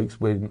couple of weeks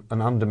when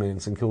an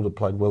undermanned St Kilda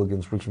played well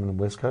against Richmond and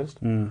West Coast.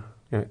 You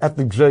know, at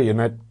the G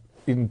and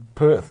in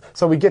Perth.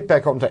 So we get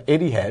back onto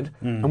Etihad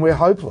and we're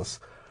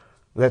hopeless.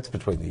 That's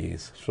between the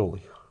years,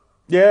 surely.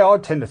 Yeah, I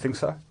tend to think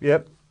so.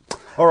 Yep.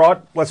 All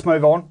right, let's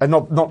move on. And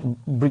not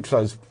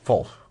Richo's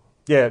fault.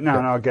 Yeah, no,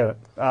 I get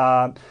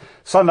it.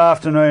 Sunday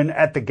afternoon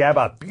at the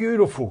Gabba.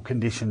 Beautiful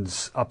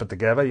conditions up at the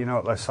Gabba. You know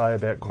what they say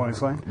about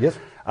Queensland? Yes.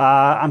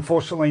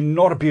 Unfortunately,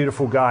 not a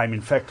beautiful game.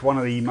 In fact, one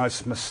of the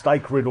most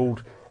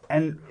mistake-riddled.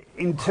 And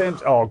in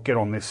terms... Oh, I'll get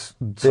on this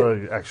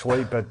too,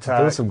 actually. But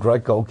there was some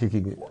great goal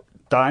kicking.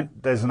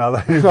 Don't. There's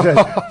another.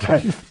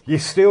 You're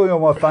stealing all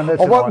my thunder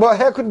tonight. Well,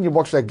 how couldn't you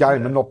watch that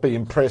game and not be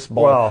impressed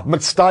by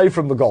McStay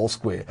from the goal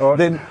square?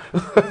 Then,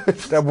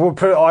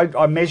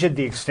 I measured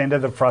the extent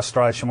of the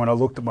frustration when I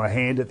looked at my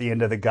hand at the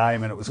end of the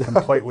game and it was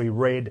completely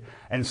red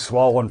and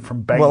swollen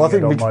from banging well, I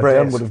think it on Mitch my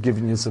Brown desk. would have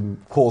given you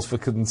some cause for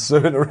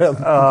concern around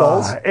the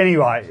goals.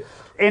 Anyway,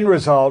 end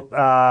result,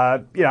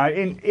 you know,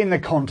 in the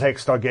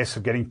context, I guess,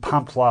 of getting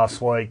pumped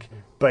last week,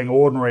 being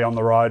ordinary on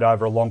the road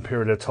over a long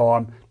period of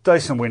time,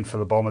 decent win for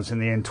the Bombers in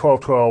the end.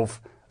 12-12,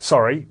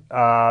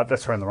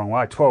 that's around the wrong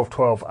way.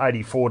 12-12,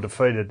 84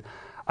 defeated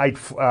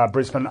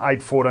Brisbane,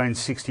 8-14,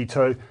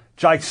 62.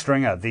 Jake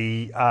Stringer,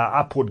 the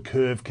upward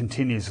curve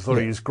continues. I thought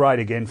he was great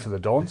again for the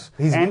Dons.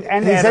 He's and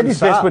at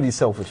his best when he's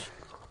selfish.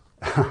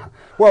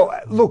 Well,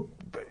 look,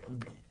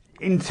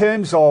 in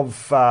terms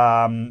of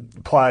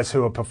players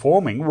who are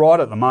performing right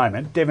at the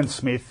moment, Devon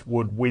Smith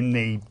would win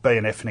the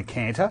BNF in a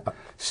canter.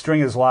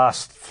 Stringer's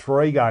last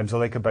 3 games, I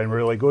think, have been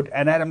really good.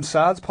 And Adam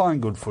Sard's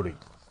playing good footy.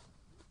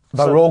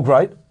 They were all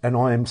great, and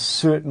I am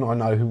certain I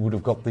know who would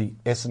have got the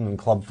Essendon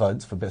club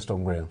votes for best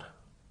on ground.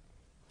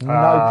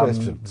 No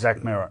question.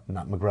 Zach Merritt.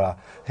 No, McGrath.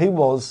 He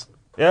was...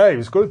 Yeah, he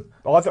was good.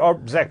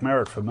 Zach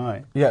Merritt for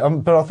me. Yeah,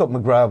 but I thought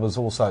McGrath was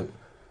also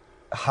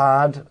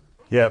hard,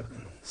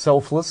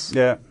 selfless,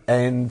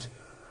 and,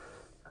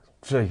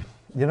 gee,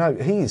 you know,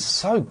 he is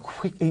so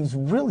quick. He's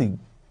really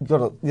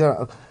got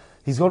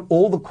he's got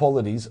all the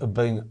qualities of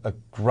being a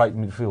great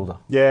midfielder.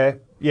 Yeah,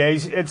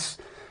 it's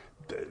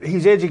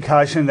his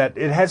education that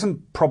it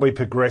hasn't probably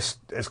progressed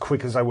as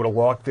quick as they would have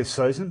liked this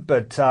season,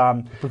 but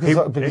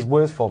because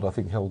Worsfold, I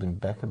think, held him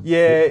back.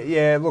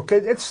 Look,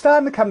 it's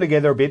starting to come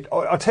together a bit.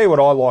 I'll tell you what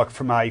I like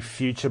from a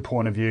future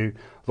point of view.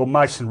 Well,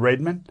 Mason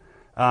Redman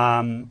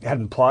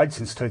hadn't played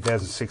since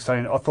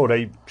 2016. I thought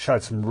he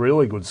showed some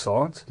really good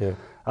signs. Yeah.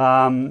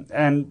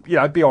 And you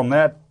know, beyond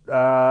that,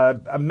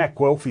 Mac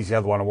Guelphy's the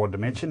other one I wanted to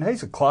mention.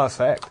 He's a class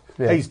act.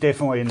 Yeah. He's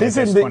definitely in the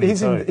best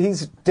 22.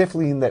 He's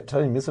definitely in that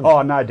team, isn't he?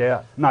 Oh, no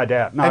doubt. No,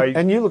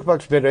 and you look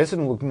much better.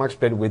 Essendon looked much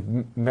better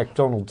with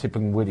McDonald, Tip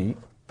and Whitty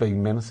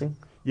being menacing.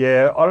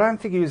 Yeah, I don't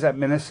think he was that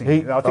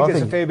menacing. I think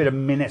there's a fair bit of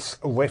menace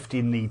left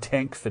in the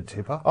tank for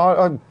Tipper.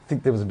 I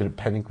think there was a bit of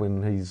panic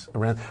when he's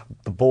around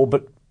the ball,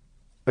 but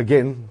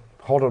again,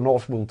 hot or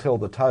not will tell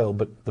the tale,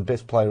 but the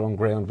best player on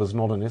ground was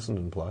not an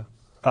Essendon player.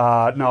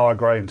 No, I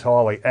agree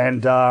entirely.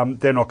 And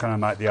they're not going to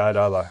make the 8,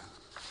 are they?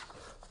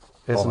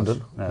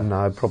 Essendon?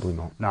 No, probably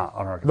not. No, I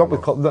don't reckon. Not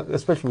with,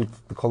 especially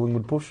with the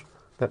Collingwood push.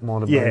 That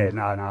might have been.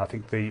 Yeah, no, I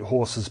think the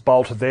horses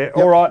bolted there. Yep.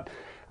 All right.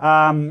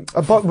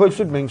 But we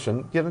should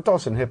mention,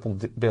 Dyson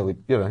Heppel barely,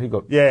 he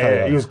got...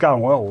 Yeah, he was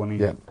going well when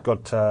he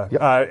got...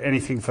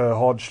 anything for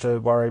Hodge to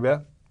worry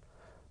about?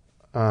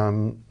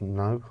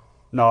 No.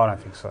 No, I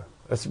don't think so.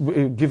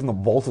 Given that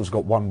Walter's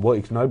got 1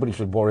 week, nobody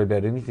should worry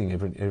about anything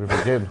ever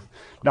again.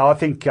 No, I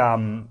think...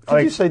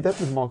 Did you see that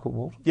with Michael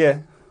Walter? Yeah.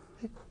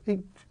 He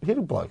hit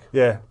a bloke.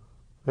 Yeah.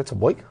 That's a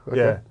week. Okay.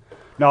 Yeah.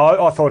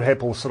 No, I thought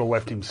Heppel sort of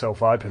left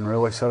himself open,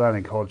 really, so I don't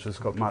think Hodge has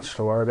got much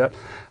to worry about.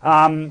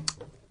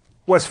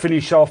 let's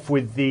finish off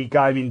with the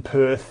game in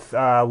Perth,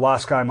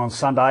 last game on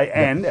Sunday,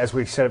 and as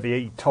we said at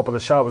the top of the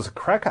show, it was a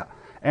cracker.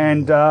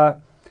 And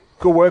good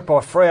work by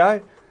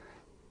Freo.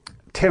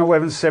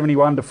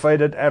 10-11-71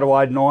 defeated,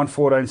 Adelaide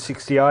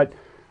 9-14-68.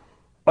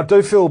 I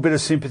do feel a bit of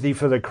sympathy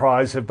for the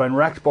Crows. They've been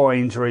racked by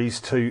injuries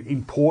to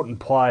important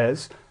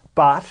players,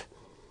 but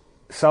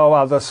so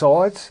are other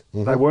sides.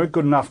 They weren't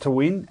good enough to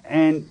win,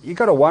 and you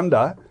got to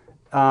wonder.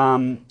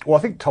 I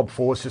think top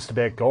four is just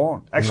about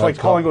gone. Actually,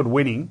 Collingwood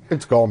winning.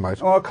 It's gone, mate.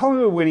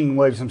 Collingwood winning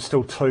leaves them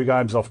still 2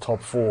 games off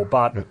top 4,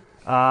 but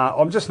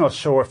I'm just not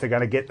sure if they're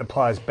going to get the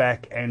players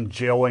back and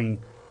gelling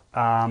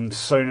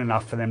soon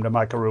enough for them to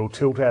make a real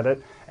tilt at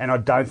it, and I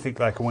don't think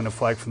they can win a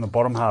flag from the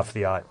bottom half of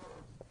the 8.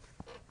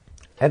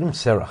 Adam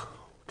Serra.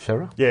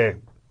 Yeah.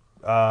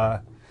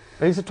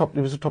 He was a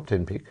top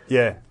 10 pick.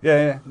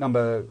 Yeah.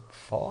 Number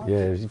 5.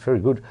 Yeah, he's very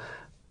good.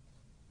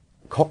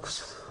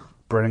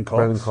 Brendan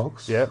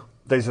Cox. Yeah.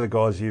 These are the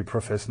guys you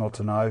profess not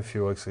to know a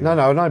few weeks ago.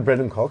 No, I know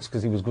Brendan Cox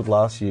because he was good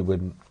last year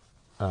when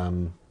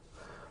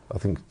I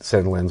think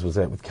Sandilands was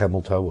out with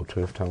camel toe or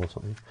turf toe or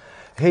something.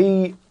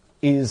 He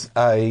is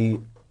a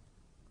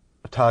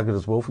target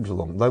as well for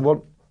Geelong. They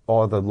want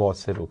either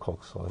Lycett or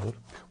Cox, I heard.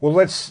 Well,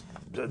 let's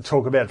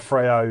talk about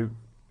Freo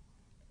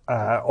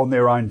on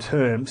their own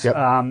terms. Yep.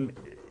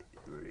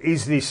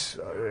 Is this,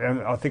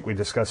 and I think we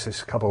discussed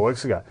this a couple of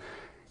weeks ago,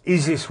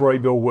 is this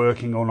rebuild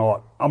working or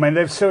not? I mean,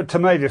 they've still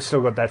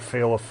got that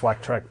feel of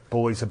flat track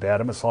bullies about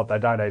them. It's like they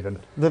don't even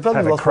have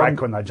a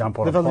crack when they jump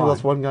on a plane. They've only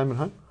lost 1 game at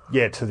home?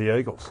 Yeah, to the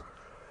Eagles.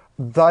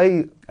 And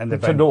they've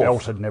been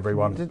belted and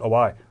everyone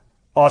away.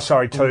 Oh,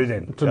 sorry, 2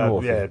 then. To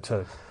North. Yeah,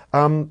 2.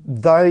 I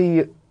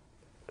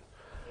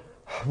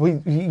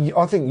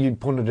think you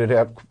pointed it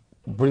out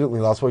brilliantly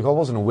last week. I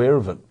wasn't aware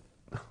of it.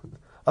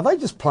 Are they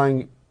just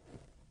playing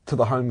to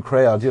the home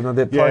crowd? You know,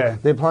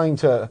 they're playing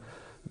to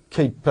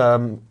keep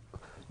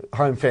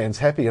home fans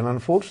happy, and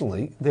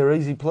unfortunately, they're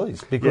easy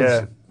pleased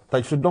because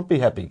they should not be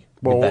happy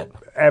with that.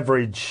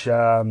 Average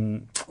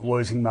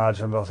losing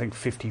margin of, I think,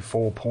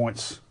 54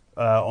 points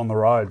on the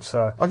road.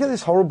 So I get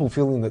this horrible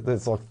feeling that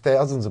there's like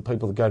thousands of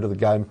people that go to the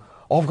game.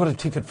 I've got a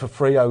ticket for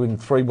Freo in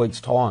 3 weeks'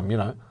 time, you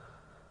know.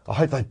 I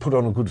hope they put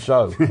on a good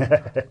show.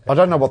 I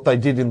don't know what they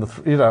did I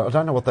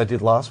don't know what they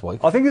did last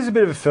week. I think there's a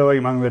bit of a feeling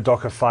among the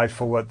Docker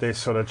faithful that they're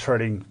sort of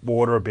treading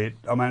water a bit.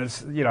 I mean,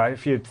 it's, you know,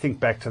 if you think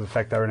back to the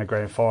fact they were in a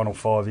grand final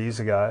 5 years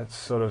ago, it's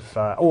sort of,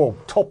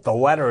 topped the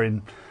ladder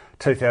in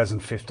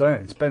 2015.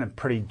 It's been a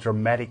pretty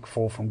dramatic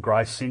fall from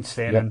grace since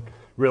then, and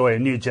really a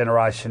new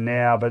generation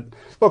now. But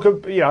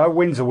look, you know, a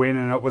win's a win,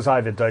 and it was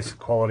over decent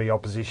quality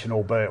opposition,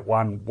 albeit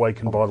one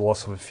weakened by the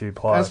loss of a few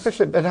players. And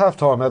especially at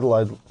half-time,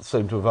 Adelaide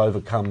seemed to have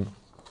overcome.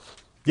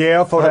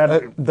 Yeah, I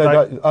thought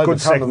they good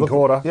second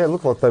quarter. Yeah, it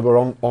looked like they were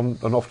on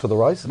and off to the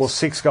races. Well,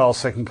 6 goals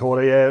second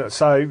quarter, yeah.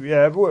 So,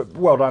 yeah,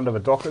 well done to the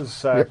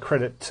Dockers.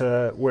 Credit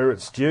to where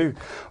it's due.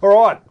 All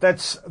right,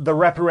 that's the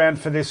wraparound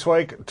for this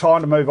week. Time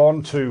to move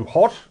on to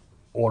Hot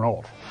or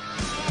Not.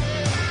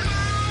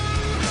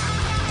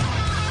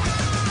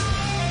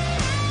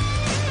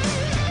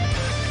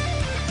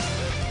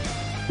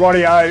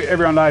 Rightio,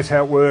 everyone knows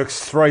how it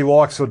works. 3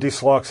 likes or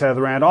dislikes out of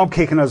the round. I'm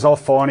kicking us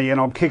off, Finey, and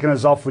I'm kicking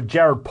us off with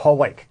Jared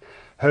Pollock,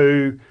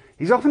 who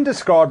he's often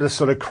described as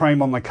sort of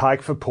cream on the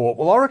cake for Port.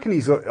 Well, I reckon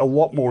he's a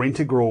lot more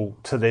integral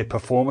to their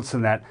performance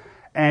than that.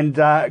 And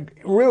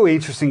really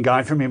interesting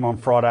game from him on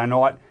Friday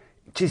night.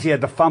 Geez, he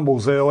had the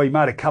fumbles early,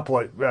 made a couple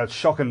of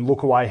shocking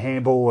look-away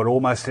handball that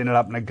almost ended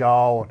up in a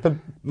goal.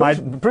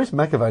 But Bruce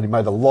McAvaney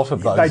made a lot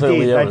of those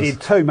early errors. They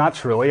did too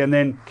much, really, and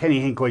then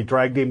Kenny Hinkley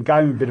dragged him,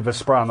 gave him a bit of a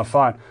spray on the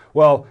phone.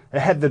 Well, it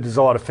had the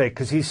desired effect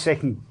because his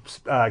second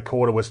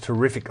quarter was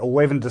terrific.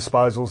 11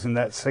 disposals in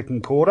that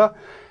second quarter,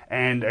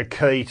 and a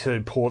key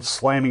to Port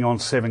slamming on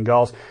 7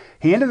 goals.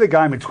 He ended the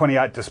game with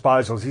 28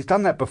 disposals. He's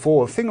done that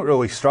before. The thing that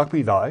really struck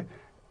me, though,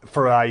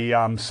 for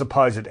a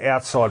supposed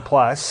outside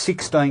player,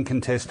 16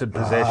 contested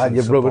possessions.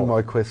 You've ruined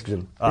my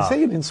question. Is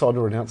he an inside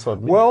or an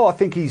outside mid? Well, I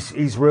think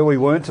he's really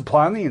learned to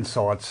play on the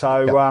inside.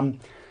 So,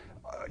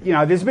 you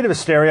know, there's a bit of a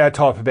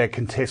stereotype about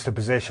contested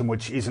possession,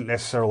 which isn't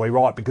necessarily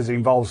right because it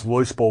involves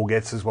loose ball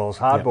gets as well as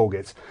hard ball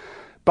gets.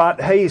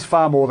 But he is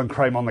far more than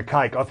cream on the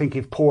cake. I think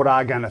if Port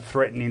are going to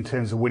threaten in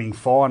terms of winning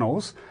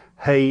finals,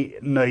 he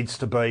needs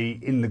to be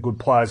in the good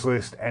players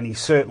list, and he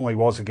certainly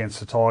was against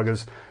the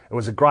Tigers. It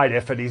was a great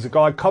effort. He's a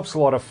guy who cops a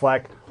lot of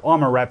flack.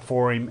 I'm a rap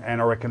for him, and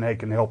I reckon he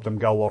can help them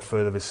go a lot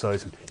further this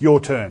season.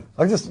 Your turn.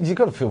 You've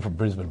got to feel for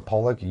Brisbane.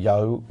 Pollock,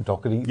 Yeo,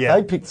 Doherty. Yeah.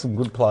 They picked some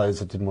good players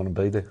that didn't want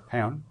to be there.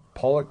 Hang on.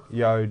 Pollock,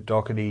 Yeo,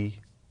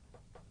 Doherty,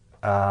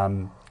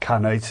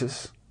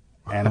 Karnitsis,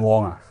 and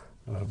Longer.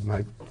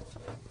 Mate,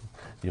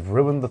 you've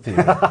ruined the theory.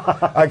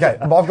 Okay,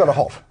 I've got a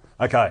hot.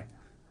 Okay.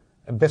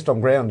 Best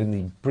on ground in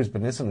the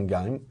Brisbane-Essendon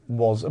game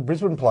was a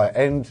Brisbane player,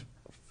 and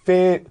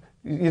fair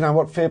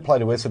play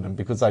to Essendon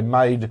because they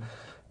made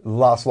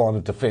last line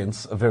of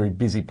defence a very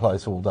busy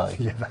place all day.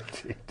 Yeah,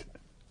 they did.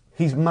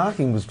 His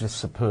marking was just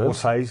superb. We'll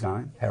say his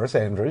name. Harris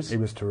Andrews. He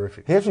was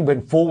terrific. He actually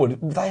went forward.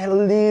 They had a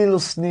little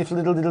sniff in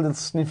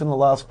the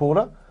last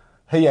quarter.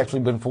 He actually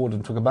went forward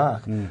and took a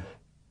mark.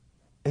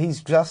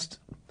 He's just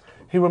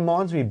He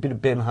reminds me a bit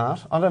of Ben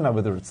Hart. I don't know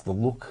whether it's the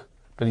look,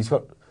 but he's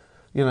got,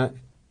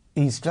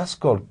 he's just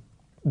got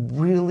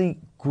really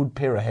good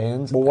pair of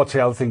hands. Well, what's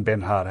the other thing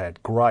Ben Hart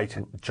had? Great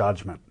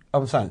judgment.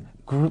 I'm saying,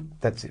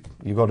 that's it.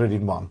 You got it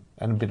in one,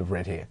 and a bit of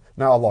red hair.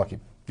 No, I like him.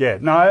 Yeah,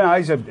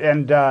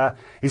 no,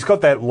 he's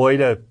got that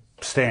leader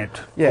stamped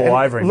all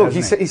over him. Look,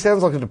 he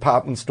sounds like a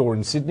department store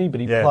in Sydney,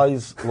 but he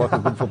plays like a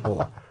good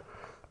footballer.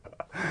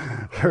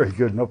 Very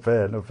good, not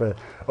bad, not bad.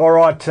 All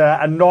right,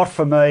 a not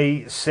for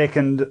me,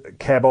 second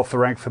cab off the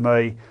rank for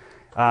me.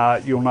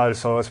 You'll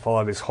notice I always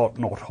follow this hot,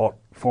 not hot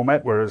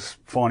format, whereas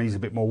Finey's a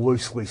bit more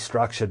loosely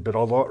structured, but I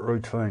like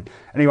routine.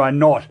 Anyway,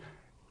 not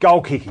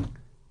goal kicking.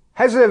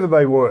 Has it ever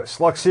been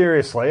worse? Like,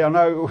 seriously, I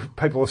know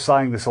people are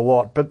saying this a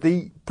lot, but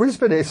the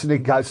Brisbane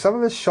Essendon game, some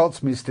of the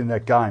shots missed in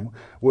that game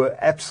were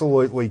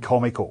absolutely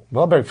comical.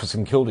 Well, I bet for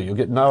St Kilda, you'll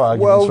get no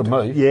arguments from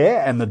me.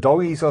 Yeah, and the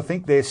Doggies, I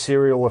think, they're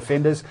serial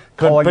offenders.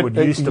 Collingwood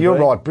used to be. You're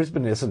right,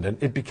 Brisbane Essendon,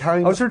 it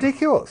became... It was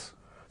ridiculous.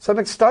 So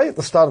McStay at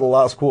the start of the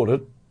last quarter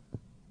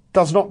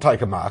does not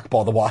take a mark,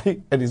 by the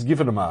way, and is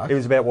given a mark. It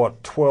was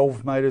about,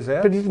 12 metres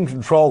out? But he didn't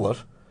control it.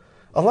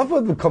 I love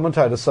when the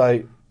commentators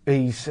say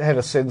he's had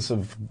a sense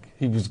of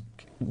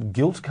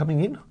guilt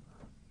coming in.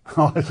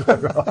 Oh, is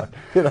that right?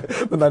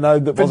 When they know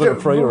that wasn't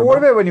a free or a what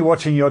about when you're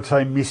watching your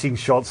team missing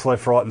shots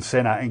left, right and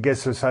centre and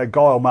guess who's a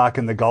guy will mark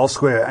in the goal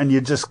square and you're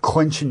just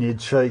clenching your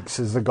cheeks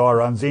as the guy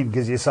runs in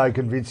because you're so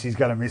convinced he's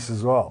going to miss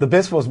as well? The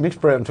best was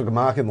Mitch Brown took a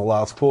mark in the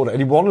last quarter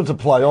and he wanted to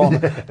play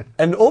on.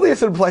 And all the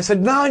Essendon players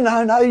said,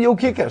 no, you'll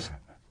kick it.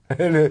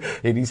 And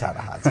in his heart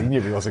of hearts, he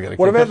knew he wasn't going to kick it.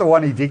 What about the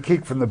one he did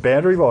kick from the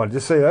boundary line?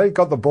 Just see, he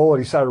got the ball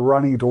and he started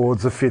running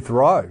towards the fifth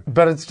row.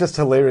 But it's just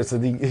hilarious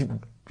that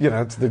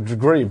it's the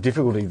degree of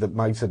difficulty that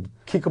makes it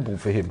kickable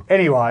for him.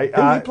 Anyway...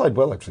 he played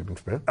well, actually,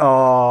 Mitch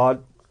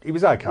Brown. He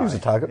was okay. He was a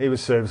target. He was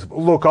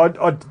serviceable. Look,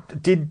 I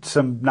did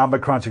some number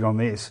crunching on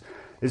this.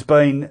 There's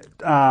been...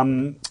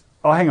 hang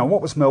on,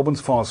 what was Melbourne's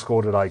final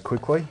score today?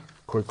 Quickly.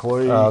 But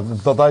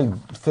they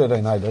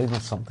 13-18 or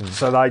something.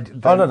 So they I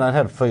don't know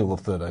how to feel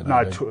of 13-18.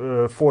 No,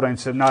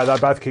 14-7. No, they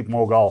both kicked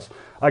more goals.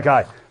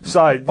 Okay,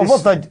 so...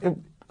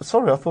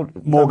 Sorry, I thought...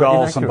 More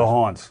goals than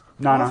behinds.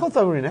 No. I thought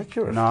they were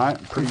inaccurate. No.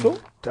 Pretty sure?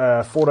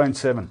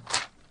 14-7.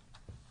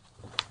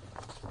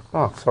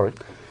 Oh, sorry.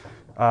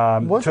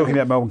 Talking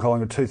about Melbourne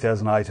Collingwood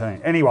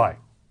 2018. Anyway,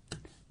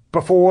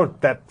 before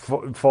that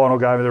final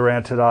game of the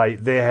round today,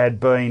 there had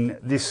been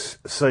this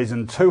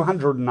season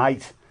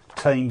 208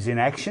 teams in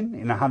action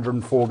in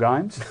 104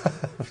 games.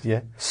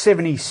 Yeah.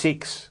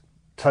 76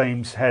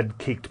 teams had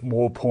kicked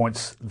more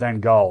points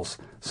than goals.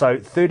 So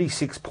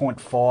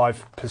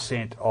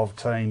 36.5% of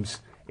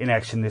teams in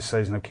action this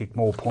season have kicked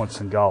more points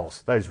than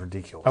goals. That is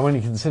ridiculous. And when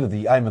you consider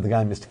the aim of the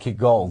game is to kick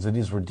goals, it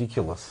is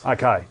ridiculous.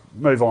 Okay,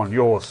 move on.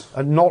 Yours.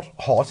 Not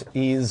hot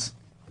is...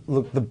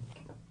 Look, the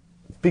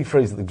Big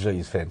Freeze at the G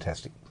is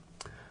fantastic.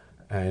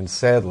 And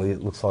sadly,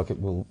 it looks like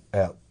it will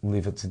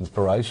outlive its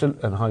inspiration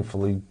and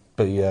hopefully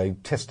be a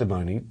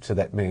testimony to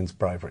that man's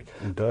bravery.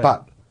 Indeed.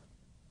 But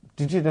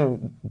did you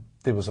know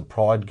there was a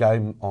Pride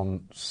game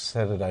on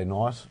Saturday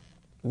night?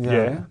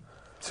 Yeah.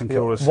 St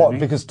Kilda, Sydney.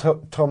 Because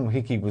Tom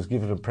Hickey was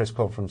given a press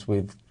conference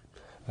with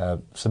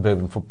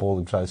suburban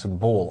footballer Jason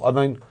Ball. I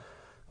mean,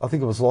 I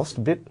think it was lost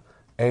a bit.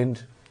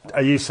 And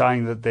are you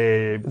saying that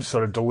they're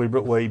sort of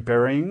deliberately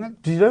burying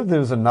it? Do you know there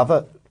was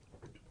another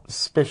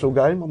special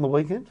game on the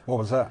weekend? What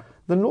was that?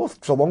 The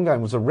North Geelong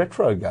game was a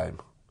retro game.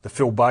 The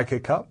Phil Baker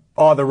Cup?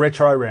 Oh, the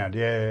retro round,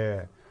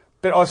 yeah.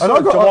 But I saw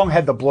Geelong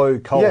had the blue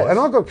colours. Yeah, and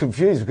I got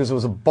confused because it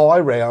was a bye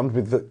round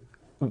with the...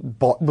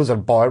 Was it a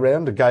bye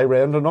round, a gay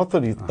round? And I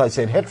thought they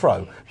said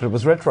hetero, but it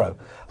was retro.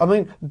 I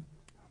mean...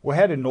 Well,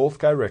 how did North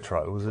go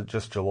retro? Was it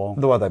just Geelong?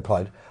 The way they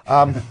played.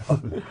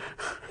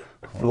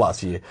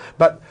 Last year.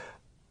 But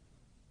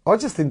I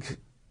just think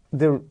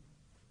they're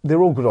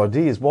all good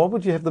ideas. Why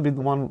would you have them in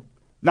the one...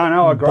 No,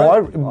 I agree.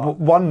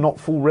 One not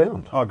full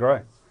round. I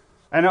agree.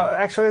 And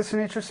actually, it's an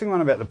interesting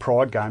one about the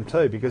Pride game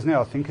too, because now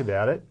I think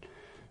about it,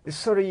 it's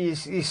sort of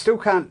you still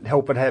can't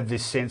help but have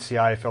this sense the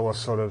AFL are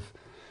sort of,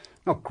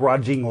 not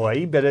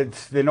grudgingly, but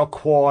they're not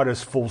quite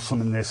as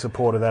fulsome in their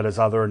support of that as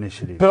other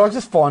initiatives. But I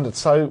just find it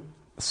so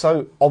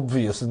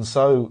obvious and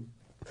so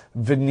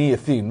veneer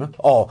thin.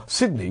 Oh,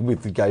 Sydney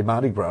with the gay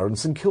Mardi Gras and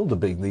St Kilda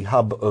being the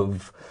hub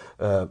of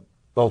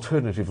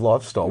alternative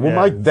lifestyle. We'll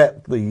make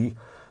that the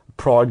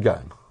Pride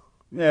game.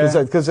 Yeah.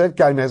 Because that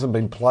game hasn't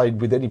been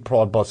played with any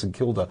pride by St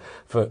Kilda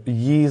for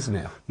years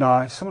now.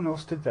 No, someone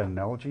else did that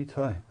analogy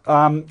too.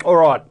 All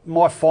right,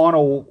 my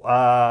final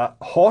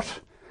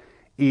hot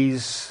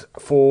is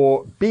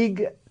for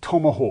Big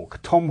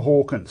Tomahawk, Tom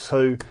Hawkins,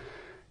 who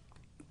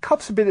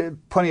cops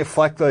plenty of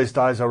flack these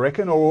days, I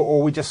reckon,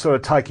 or we just sort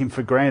of take him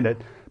for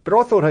granted. But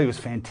I thought he was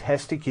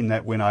fantastic in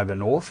that win over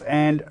North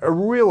and a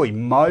really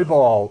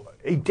mobile.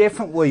 He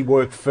definitely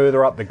worked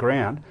further up the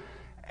ground.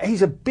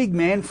 He's a big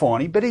man,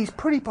 Finey, but he's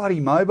pretty bloody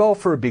mobile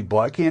for a big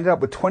bloke. He ended up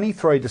with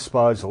 23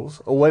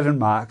 disposals, 11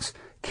 marks,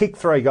 kicked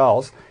 3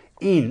 goals.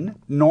 in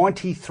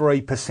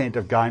 93%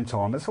 of game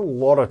time. That's a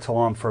lot of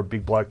time for a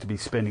big bloke to be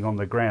spending on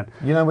the ground.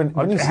 You know, when he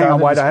hang on,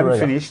 started wait, his I haven't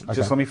career- finished. Okay.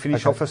 Just let me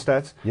finish off the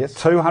stats. Yes.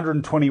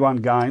 221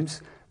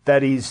 games.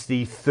 That is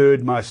the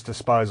third most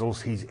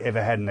disposals he's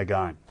ever had in a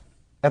game.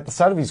 At the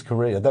start of his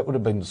career, that would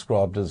have been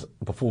described as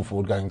the full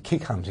forward game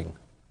kick hunting.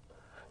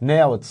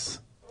 Now it's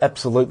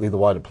absolutely the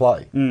way to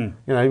play. You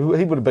know,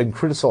 he would have been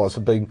criticised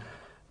for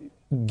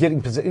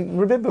getting possession.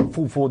 Remember,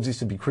 full forwards used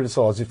to be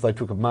criticised if they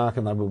took a mark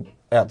and they were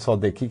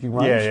outside their kicking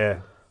range. Yeah.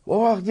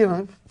 Well, you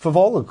know,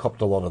 Favola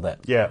copped a lot of that.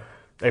 Yeah,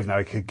 even though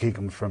he could kick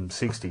them from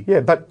 60.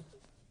 Yeah, but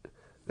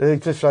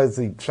it just shows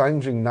the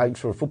changing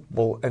nature of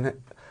football, and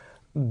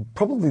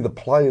probably the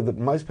player that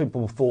most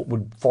people thought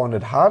would find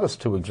it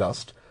hardest to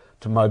adjust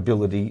to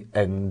mobility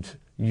and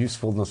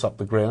usefulness up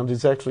the ground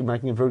is actually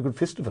making a very good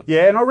fist of it.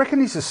 Yeah, and I reckon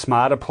he's a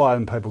smarter player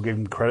than people give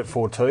him credit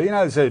for too. You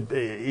know,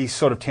 he's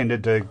sort of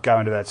tended to go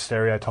into that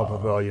stereotype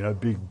of,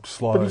 big,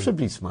 slow. But he should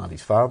be smart.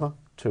 His father,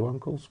 2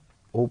 uncles,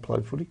 all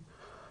played footy.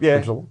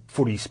 Yeah, Geelong.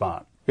 footy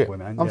smart. Yeah,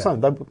 Women, I'm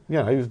saying, he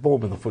was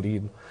born with the footy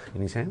in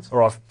his hands. All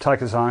right,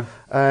 take us home.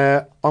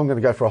 I'm going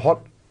to go for a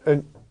hot,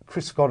 and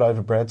Chris Scott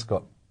over Brad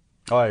Scott.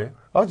 Oh, yeah.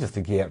 I just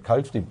think he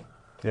outcoached him.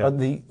 Yeah,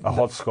 a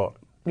hot Scott.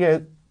 Yeah,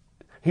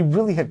 he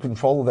really had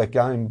control of that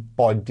game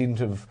by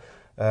dint of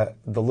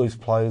the loose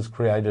players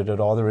created at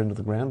either end of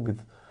the ground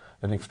with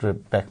an extra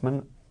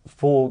backman.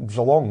 For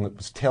Geelong, it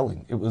was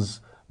telling. It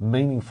was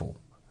meaningful.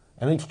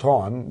 And each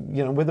time,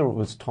 whether it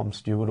was Tom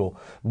Stewart or,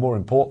 more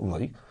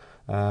importantly,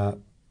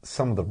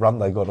 some of the run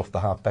they got off the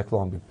half-back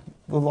line with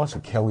the likes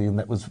of Kelly, and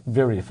that was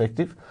very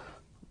effective.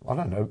 I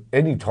don't know,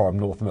 any time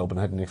North Melbourne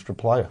had an extra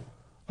player,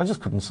 I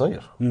just couldn't see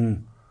it.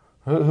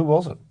 Who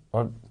was it?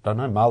 I don't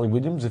know, Marley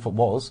Williams, if it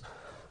was.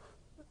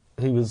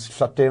 He was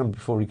shut down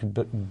before he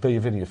could be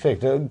of any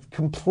effect.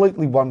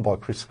 Completely won by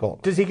Chris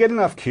Scott. Does he get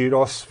enough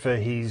kudos for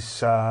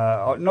his,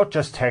 not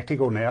just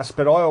tactical nous,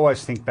 but I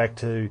always think back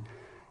to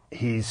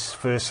his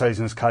first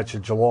season as coach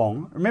of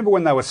Geelong. Remember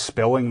when they were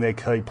spelling their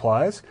key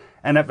players?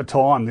 And at the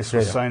time, this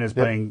was seen as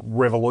being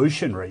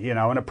revolutionary,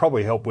 and it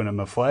probably helped win him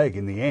a flag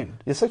in the end.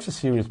 You're such a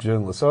serious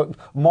journalist. So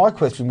my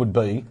question would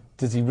be,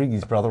 does he ring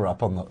his brother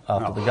up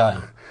after the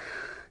game?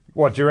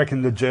 What, do you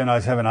reckon the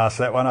journos haven't asked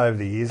that one over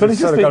the years? But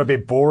it's sort of got a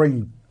bit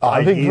boring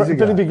 8 years ago.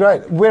 But it'd be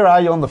great. Where are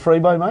you on the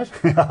freeway, mate?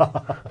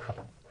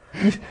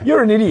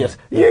 You're an idiot.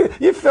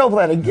 You fell for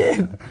that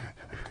again.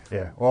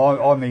 Yeah,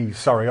 well, I'm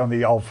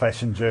the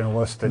old-fashioned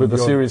journalist. And with the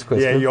serious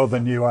question. Yeah, you're the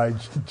new age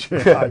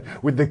journo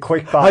with the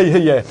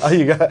clickbait. Are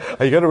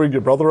you going to ring your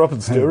brother up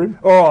and stir him?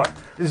 All right,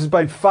 this has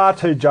been far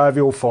too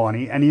jovial,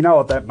 Finey, and you know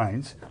what that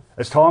means.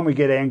 It's time we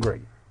get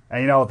angry.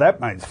 And you know what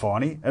that means,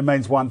 Finey? It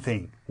means one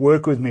thing.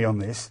 Work with me on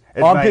this.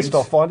 I'm pissed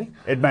off, Finey.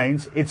 It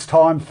means it's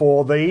time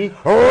for the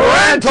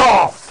Rant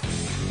Off!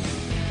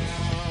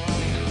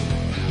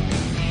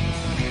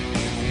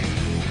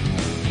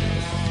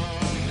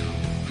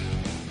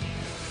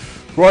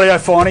 Rightio,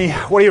 Finey,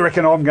 what do you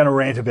reckon I'm going to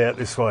rant about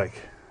this week?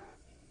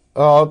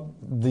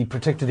 The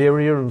protected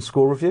area and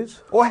score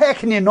reviews. Well, how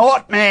can you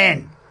not,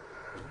 man?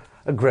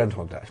 A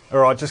Groundhog Day. All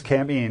right, just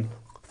count me in.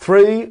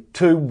 3,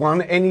 2,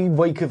 1, any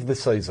week of the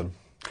season.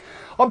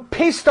 I'm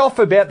pissed off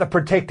about the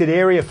protected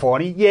area,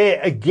 Finey. Yeah,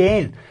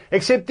 again.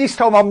 Except this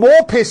time I'm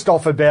more pissed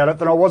off about it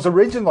than I was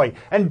originally.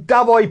 And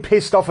doubly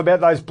pissed off about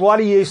those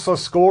bloody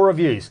useless score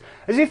reviews.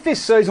 As if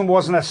this season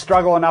wasn't a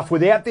struggle enough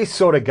without this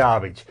sort of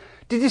garbage.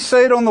 Did you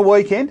see it on the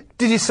weekend?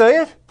 Did you see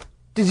it?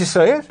 Did you see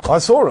it? I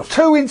saw it.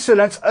 2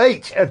 incidents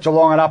each at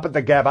Geelong and up at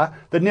the Gabba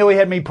that nearly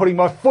had me putting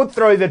my foot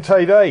through the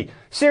TV.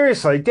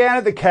 Seriously, down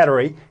at the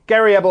Cattery,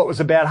 Gary Ablett was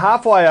about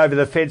halfway over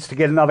the fence to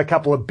get another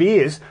couple of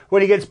beers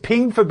when he gets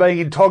pinged for being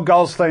in Todd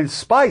Goldstein's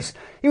space.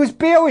 He was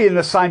barely in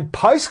the same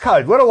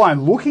postcode, let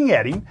alone looking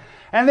at him.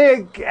 And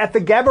there at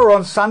the Gabba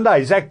on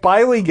Sunday, Zach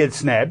Bailey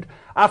gets nabbed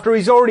after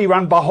he's already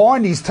run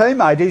behind his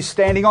teammate who's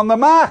standing on the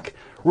mark.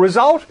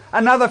 Result,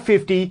 another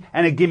 50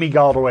 and a gimme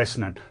goal to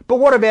Essendon. But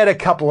what about a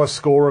couple of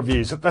score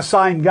reviews at the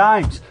same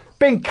games?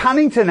 Ben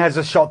Cunnington has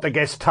a shot that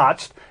gets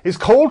touched, is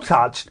called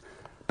touched,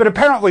 but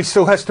apparently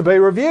still has to be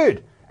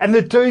reviewed. And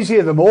the doozy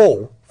of them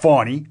all,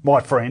 Finey,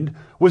 my friend,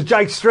 was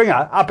Jake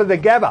Stringer up at the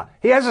Gabba.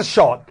 He has a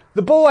shot.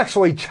 The ball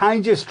actually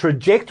changes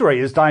trajectory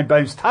as Dane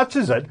Beams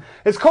touches it.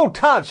 It's called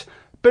touch,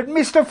 but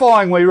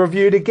mystifyingly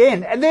reviewed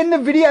again. And then the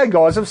video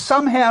guys have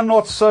somehow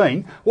not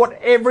seen what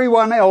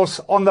everyone else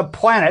on the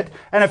planet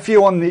and a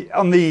few on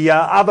the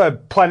other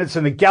planets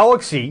in the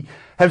galaxy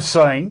have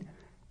seen,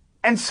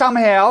 and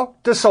somehow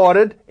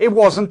decided it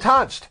wasn't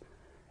touched.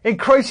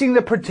 Increasing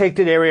the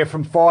protected area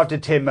from 5 to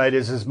 10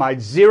 metres has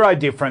made zero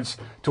difference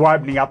to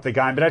opening up the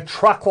game, but a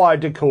truckload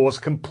to cause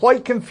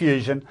complete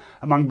confusion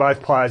among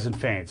both players and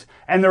fans.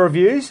 And the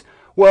reviews?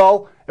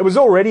 Well, it was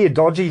already a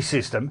dodgy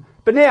system.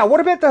 But now, what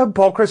about the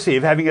hypocrisy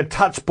of having a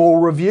touch ball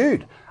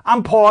reviewed?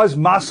 Umpires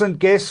mustn't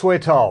guess, we're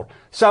told.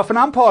 So if an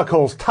umpire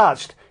calls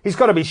touched, he's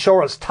got to be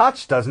sure it's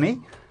touched, doesn't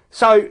he?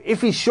 So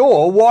if he's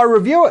sure, why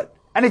review it?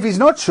 And if he's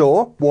not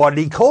sure, why did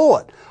he call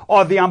it?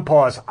 Either the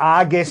umpires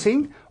are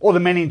guessing or the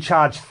men in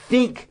charge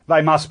think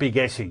they must be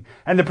guessing.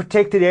 And the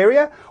protected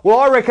area? Well,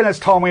 I reckon it's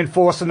time we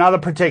enforce another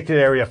protected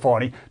area,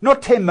 Finey.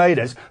 Not 10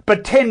 metres,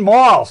 but 10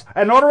 miles.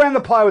 And not around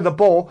the player with the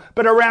ball,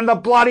 but around the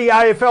bloody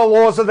AFL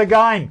laws of the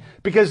game.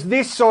 Because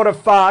this sort of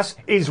farce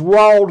is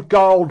rolled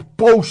gold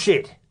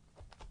bullshit.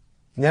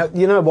 Now,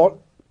 you know what?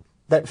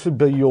 That should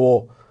be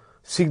your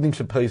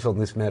signature piece on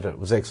this matter. It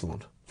was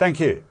excellent.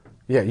 Thank you.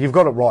 Yeah, you've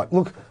got it right.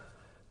 Look,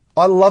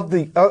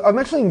 I'm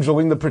actually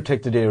enjoying the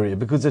protected area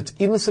because it's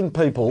innocent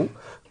people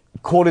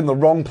caught in the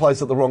wrong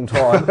place at the wrong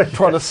time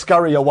trying to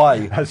scurry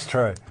away. That's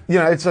true. You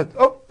know, it's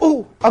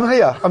I'm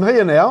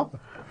here now.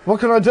 What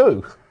can I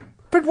do?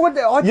 But what...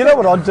 You know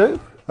what I'd do?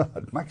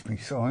 It makes me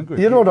so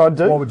angry. You know what I'd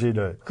do? What would you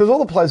do? Because all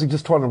the players are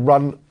just trying to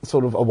run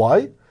sort of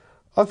away.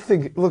 I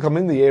think, look, I'm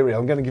in the area,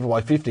 I'm going to give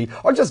away 50.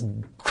 I'd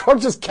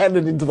just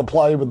cannon into the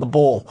player with the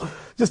ball.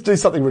 Just do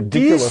something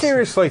ridiculous. Do you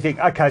seriously think,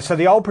 okay, so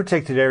the old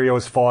protected area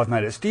was 5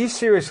 metres. Do you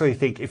seriously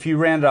think if you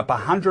rounded up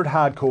 100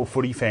 hardcore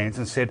footy fans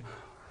and said,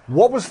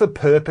 what was the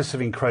purpose of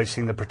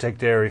increasing the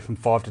protected area from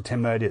 5 to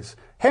 10 metres?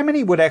 How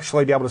many would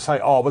actually be able to say,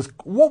 what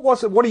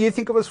was it? What do you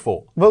think it was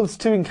for? Well, it's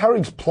to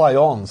encourage play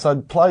on. So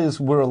players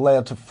were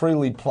allowed to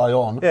freely play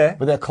on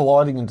without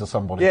colliding into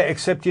somebody. Yeah,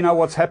 except you know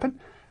what's happened?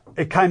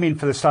 It came in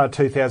for the start of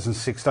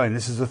 2016.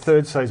 This is the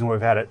third season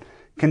we've had it.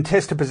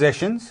 Contested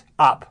possessions,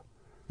 up.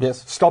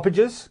 Yes.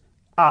 Stoppages,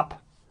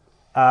 up.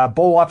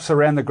 Ball ups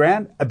around the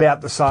ground, about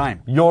the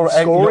same.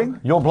 Scoring.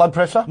 Your blood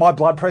pressure? My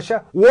blood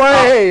pressure,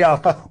 way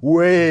up.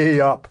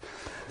 Way up.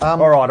 All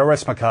right, I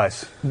rest my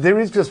case. There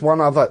is just one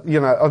other,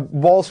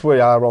 whilst we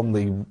are on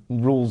the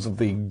rules of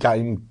the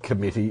game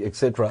committee,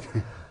 etc.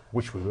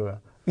 Which we were.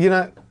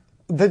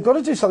 They've got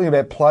to do something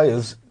about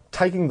players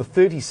taking the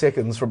 30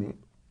 seconds from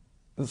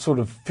sort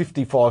of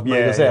 55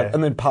 metres out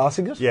and then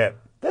passing it. Yeah.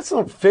 That's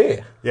not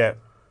fair. Yeah.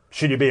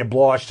 Should you be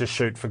obliged to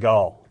shoot for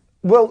goal?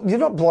 Well, you're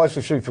not obliged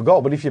to shoot for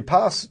goal, but if you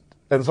pass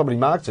and somebody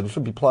marks it, it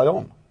should be play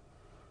on.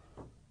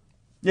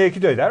 Yeah, you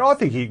could do that. I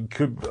think you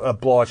could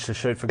oblige to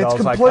shoot for goals.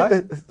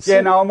 It's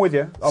Yeah, no, I'm with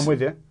you.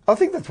 I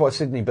think that's why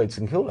Sydney beat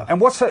St Kilda. And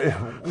what's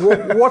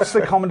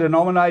the common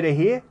denominator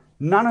here?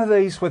 None of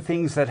these were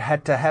things that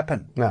had to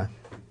happen. No.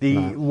 The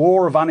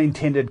law of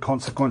unintended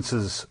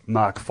consequences,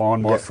 Mark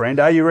Fine, my friend.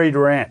 Are you ready to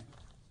rant?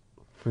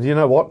 You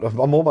know what?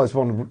 I'm almost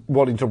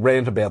wanting to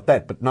rant about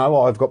that, but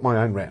no, I've got my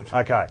own rant.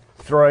 Okay.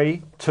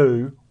 3,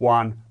 2,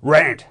 1,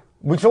 rant.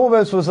 Which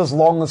almost was as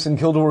long as St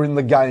Kilda were in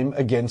the game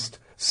against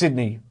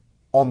Sydney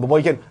on the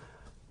weekend.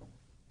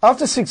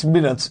 After 6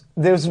 minutes,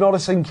 there's not a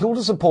St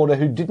Kilda supporter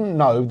who didn't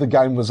know the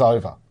game was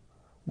over.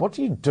 What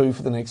do you do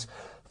for the next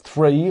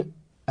 3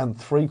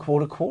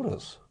 3/4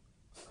 quarters?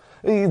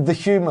 The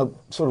humour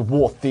sort of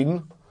wore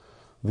thin.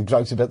 The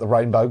jokes about the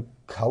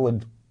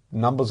rainbow-coloured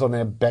numbers on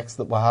our backs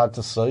that were hard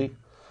to see,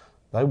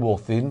 they wore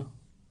thin.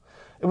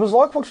 It was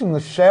like watching the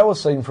shower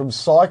scene from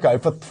Psycho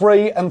for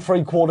 3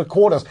 3/4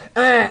 quarters.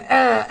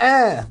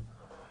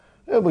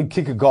 We'd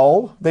kick a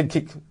goal, we'd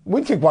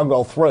kick one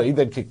goal 3,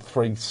 they'd kick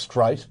 3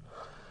 straight.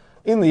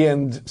 In the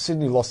end,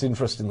 Sydney lost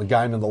interest in the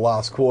game in the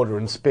last quarter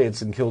and spared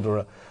St Kilda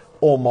an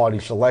almighty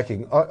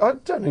shellacking. I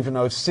don't even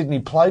know if Sydney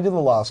played in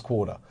the last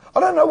quarter. I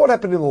don't know what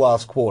happened in the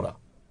last quarter.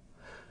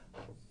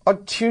 I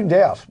tuned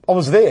out. I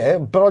was there,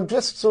 but I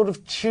just sort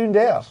of tuned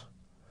out.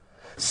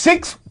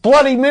 6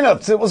 bloody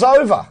minutes, it was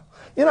over.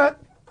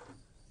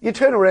 You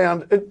turn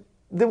around,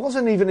 there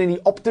wasn't even any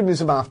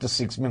optimism after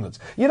 6 minutes.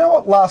 You know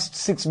what lasts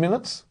 6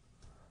 minutes?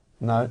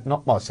 No,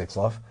 not My Sex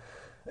Life.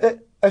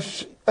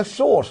 A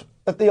short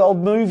at the old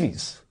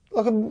movies.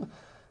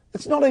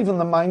 It's not even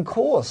the main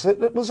course.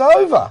 It was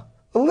over.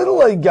 A Little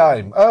League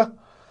game.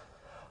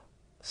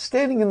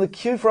 Standing in the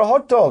queue for a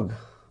hot dog.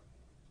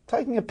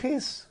 Taking a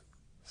piss.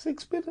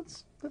 6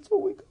 minutes. That's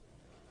all we got.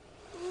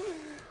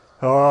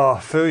 Oh,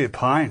 feel your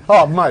pain.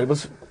 Oh, mate, it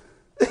was...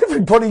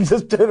 Everybody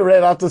just turned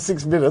around after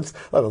 6 minutes.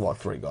 They were like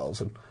 3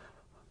 goals. And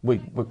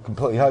we were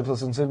completely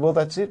hopeless and said, well,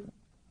 that's it.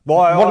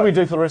 What do we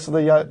do for the rest of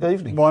the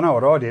evening? Well, I know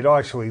what I did. I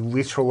actually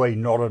literally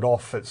nodded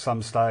off at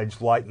some stage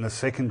late in the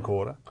second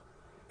quarter.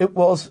 It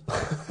was...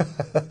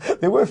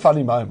 There were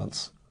funny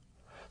moments.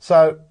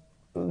 So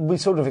we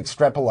sort of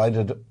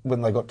extrapolated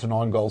when they got to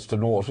 9 goals to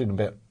 0 in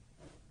about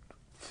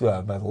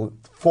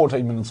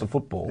 14 minutes of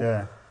football.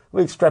 Yeah.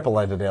 We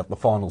extrapolated out the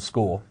final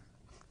score.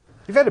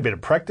 You've had a bit of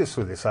practice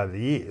with this over the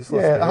years.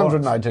 Yeah,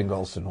 118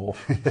 goals to 0.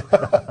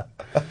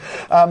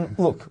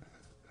 Look,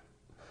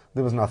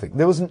 there was nothing.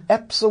 There was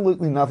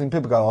absolutely nothing.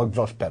 People go, oh,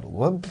 Josh Battle.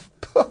 Well,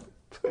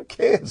 who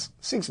cares?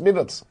 6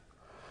 minutes.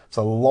 It's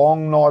a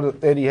long night at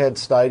Etihad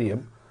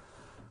Stadium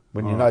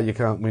when you know you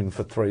can't win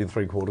for 3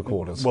 3/4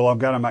 quarters. Well, I'm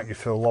going to make you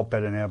feel a lot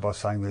better now by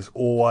saying there's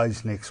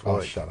always next week.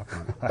 Oh, shut up,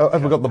 mate.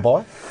 Have we got the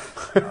bye?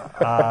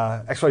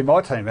 Actually,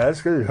 my team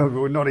has.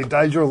 We're not in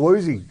danger of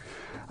losing.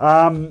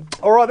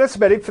 All right, that's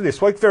about it for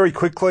this week. Very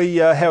quickly,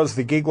 how was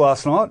the gig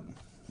last night?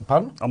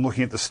 Pardon? I'm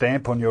looking at the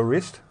stamp on your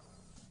wrist.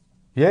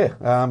 Yeah.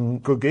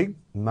 Good gig?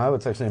 No,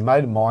 it's actually a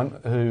mate of mine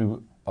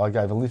who I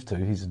gave a lift to.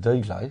 He's a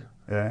DJ.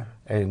 Yeah.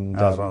 And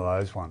that was one of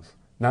those ones.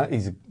 No,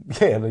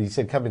 he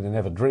said come in and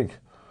have a drink.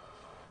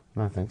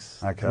 No,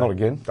 thanks. Okay. Not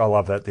again. I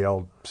love that, the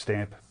old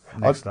stamp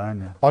next day.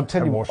 Yeah. I'll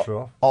tell you. Wash it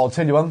off. I'll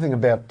tell you one thing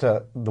about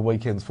the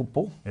weekend's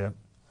football. Yeah.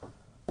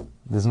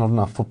 There's not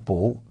enough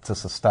football to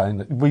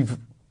sustain it.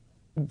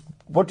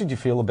 What did you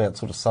feel about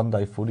sort of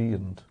Sunday footy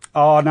and?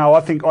 Oh no,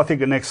 I think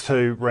the next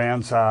 2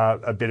 rounds are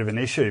a bit of an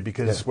issue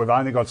because we've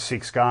only got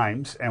 6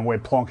 games and we're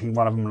plonking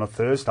one of them on a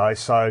Thursday.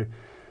 So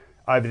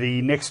over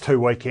the next 2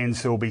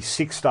 weekends, there will be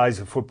 6 days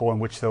of football in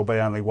which there'll be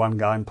only 1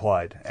 game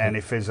played. And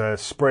if there's a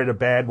spread of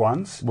bad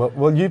ones,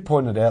 well, you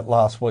pointed out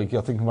last week,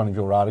 I think in one of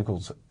your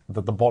articles,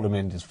 that the bottom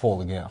end is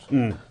falling out.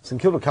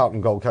 St Kilda,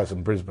 Carlton, Gold Coast,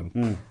 and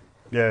Brisbane.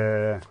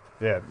 Yeah.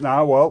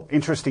 No, well,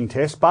 interesting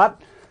test,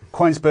 but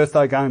Queen's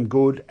birthday game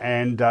good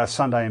and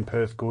Sunday in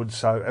Perth good,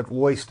 so at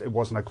least it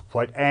wasn't a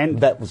complete.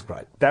 And that was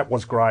great. That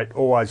was great,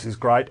 always is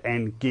great,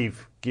 and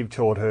give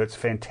till it hurts,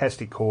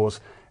 fantastic cause,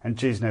 and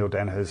geez, Neil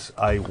Danaher's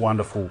a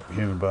wonderful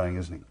human being,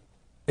 isn't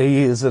he? He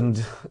is,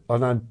 and I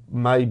don't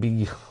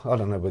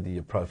know whether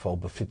your profile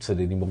befits it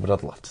anymore, but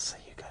I'd love to see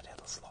you go down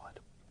the slide.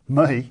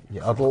 Me?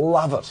 Yeah, I'd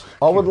love it.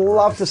 I would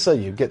love to see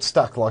you get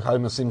stuck like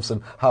Homer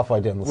Simpson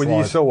halfway down the slide. Well,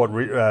 you saw what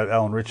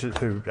Alan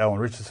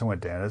Richardson went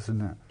down as,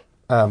 isn't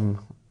it?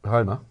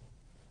 Homer?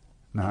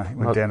 No, he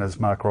went down as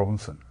Mark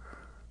Robinson.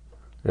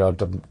 Yeah,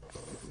 I'm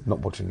not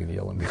watching any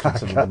Alan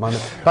Richardson at the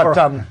moment.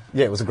 But,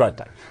 yeah, it was a great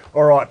day.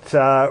 All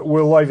right,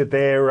 we'll leave it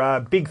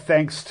there. Big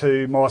thanks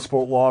to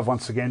MySport Live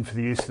once again for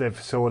the use of their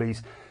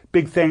facilities.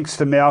 Big thanks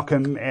to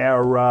Malcolm,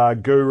 our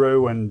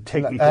guru and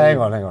technical hang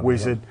on,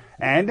 wizard.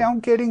 And I'm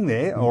getting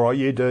there. All right,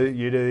 you do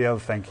the other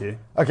thank you.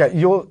 Okay,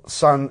 your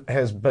son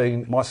has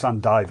been... My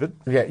son David.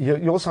 Yeah,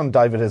 your son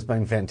David has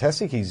been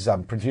fantastic. He's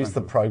produced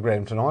the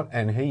program tonight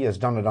and he has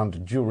done it under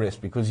duress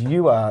because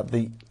you are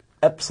the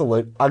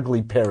absolute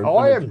ugly parent.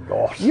 I am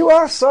not. You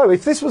are so.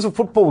 If this was a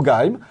football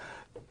game,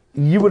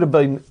 you would have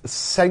been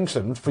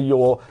sanctioned for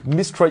your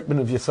mistreatment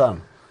of your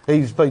son.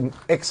 He's been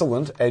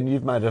excellent and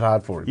you've made it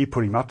hard for him. You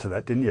put him up to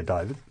that, didn't you,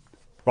 David?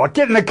 Right,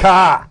 get in the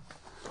car.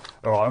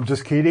 All right, I'm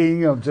just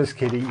kidding. No,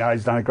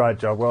 he's done a great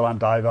job. Well done,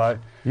 Davo.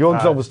 Your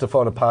job was to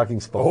find a parking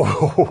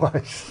spot.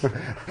 Always.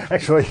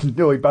 Actually,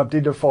 nearly bumped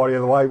into Fight the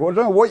other way. Well, I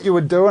don't know what you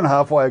were doing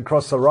halfway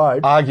across the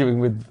road.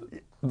 Arguing with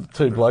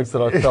 2 blokes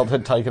that I felt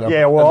had taken up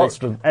an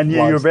extra and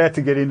you were about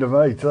to get into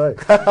me too.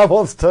 I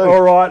was too.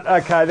 All right,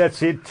 okay,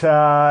 that's it.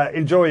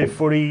 Enjoy your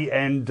footy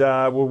and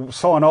we'll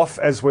sign off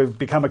as we've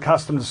become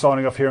accustomed to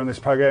signing off here on this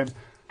program.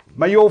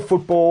 May your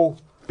football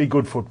be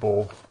good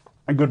football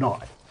and good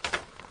night.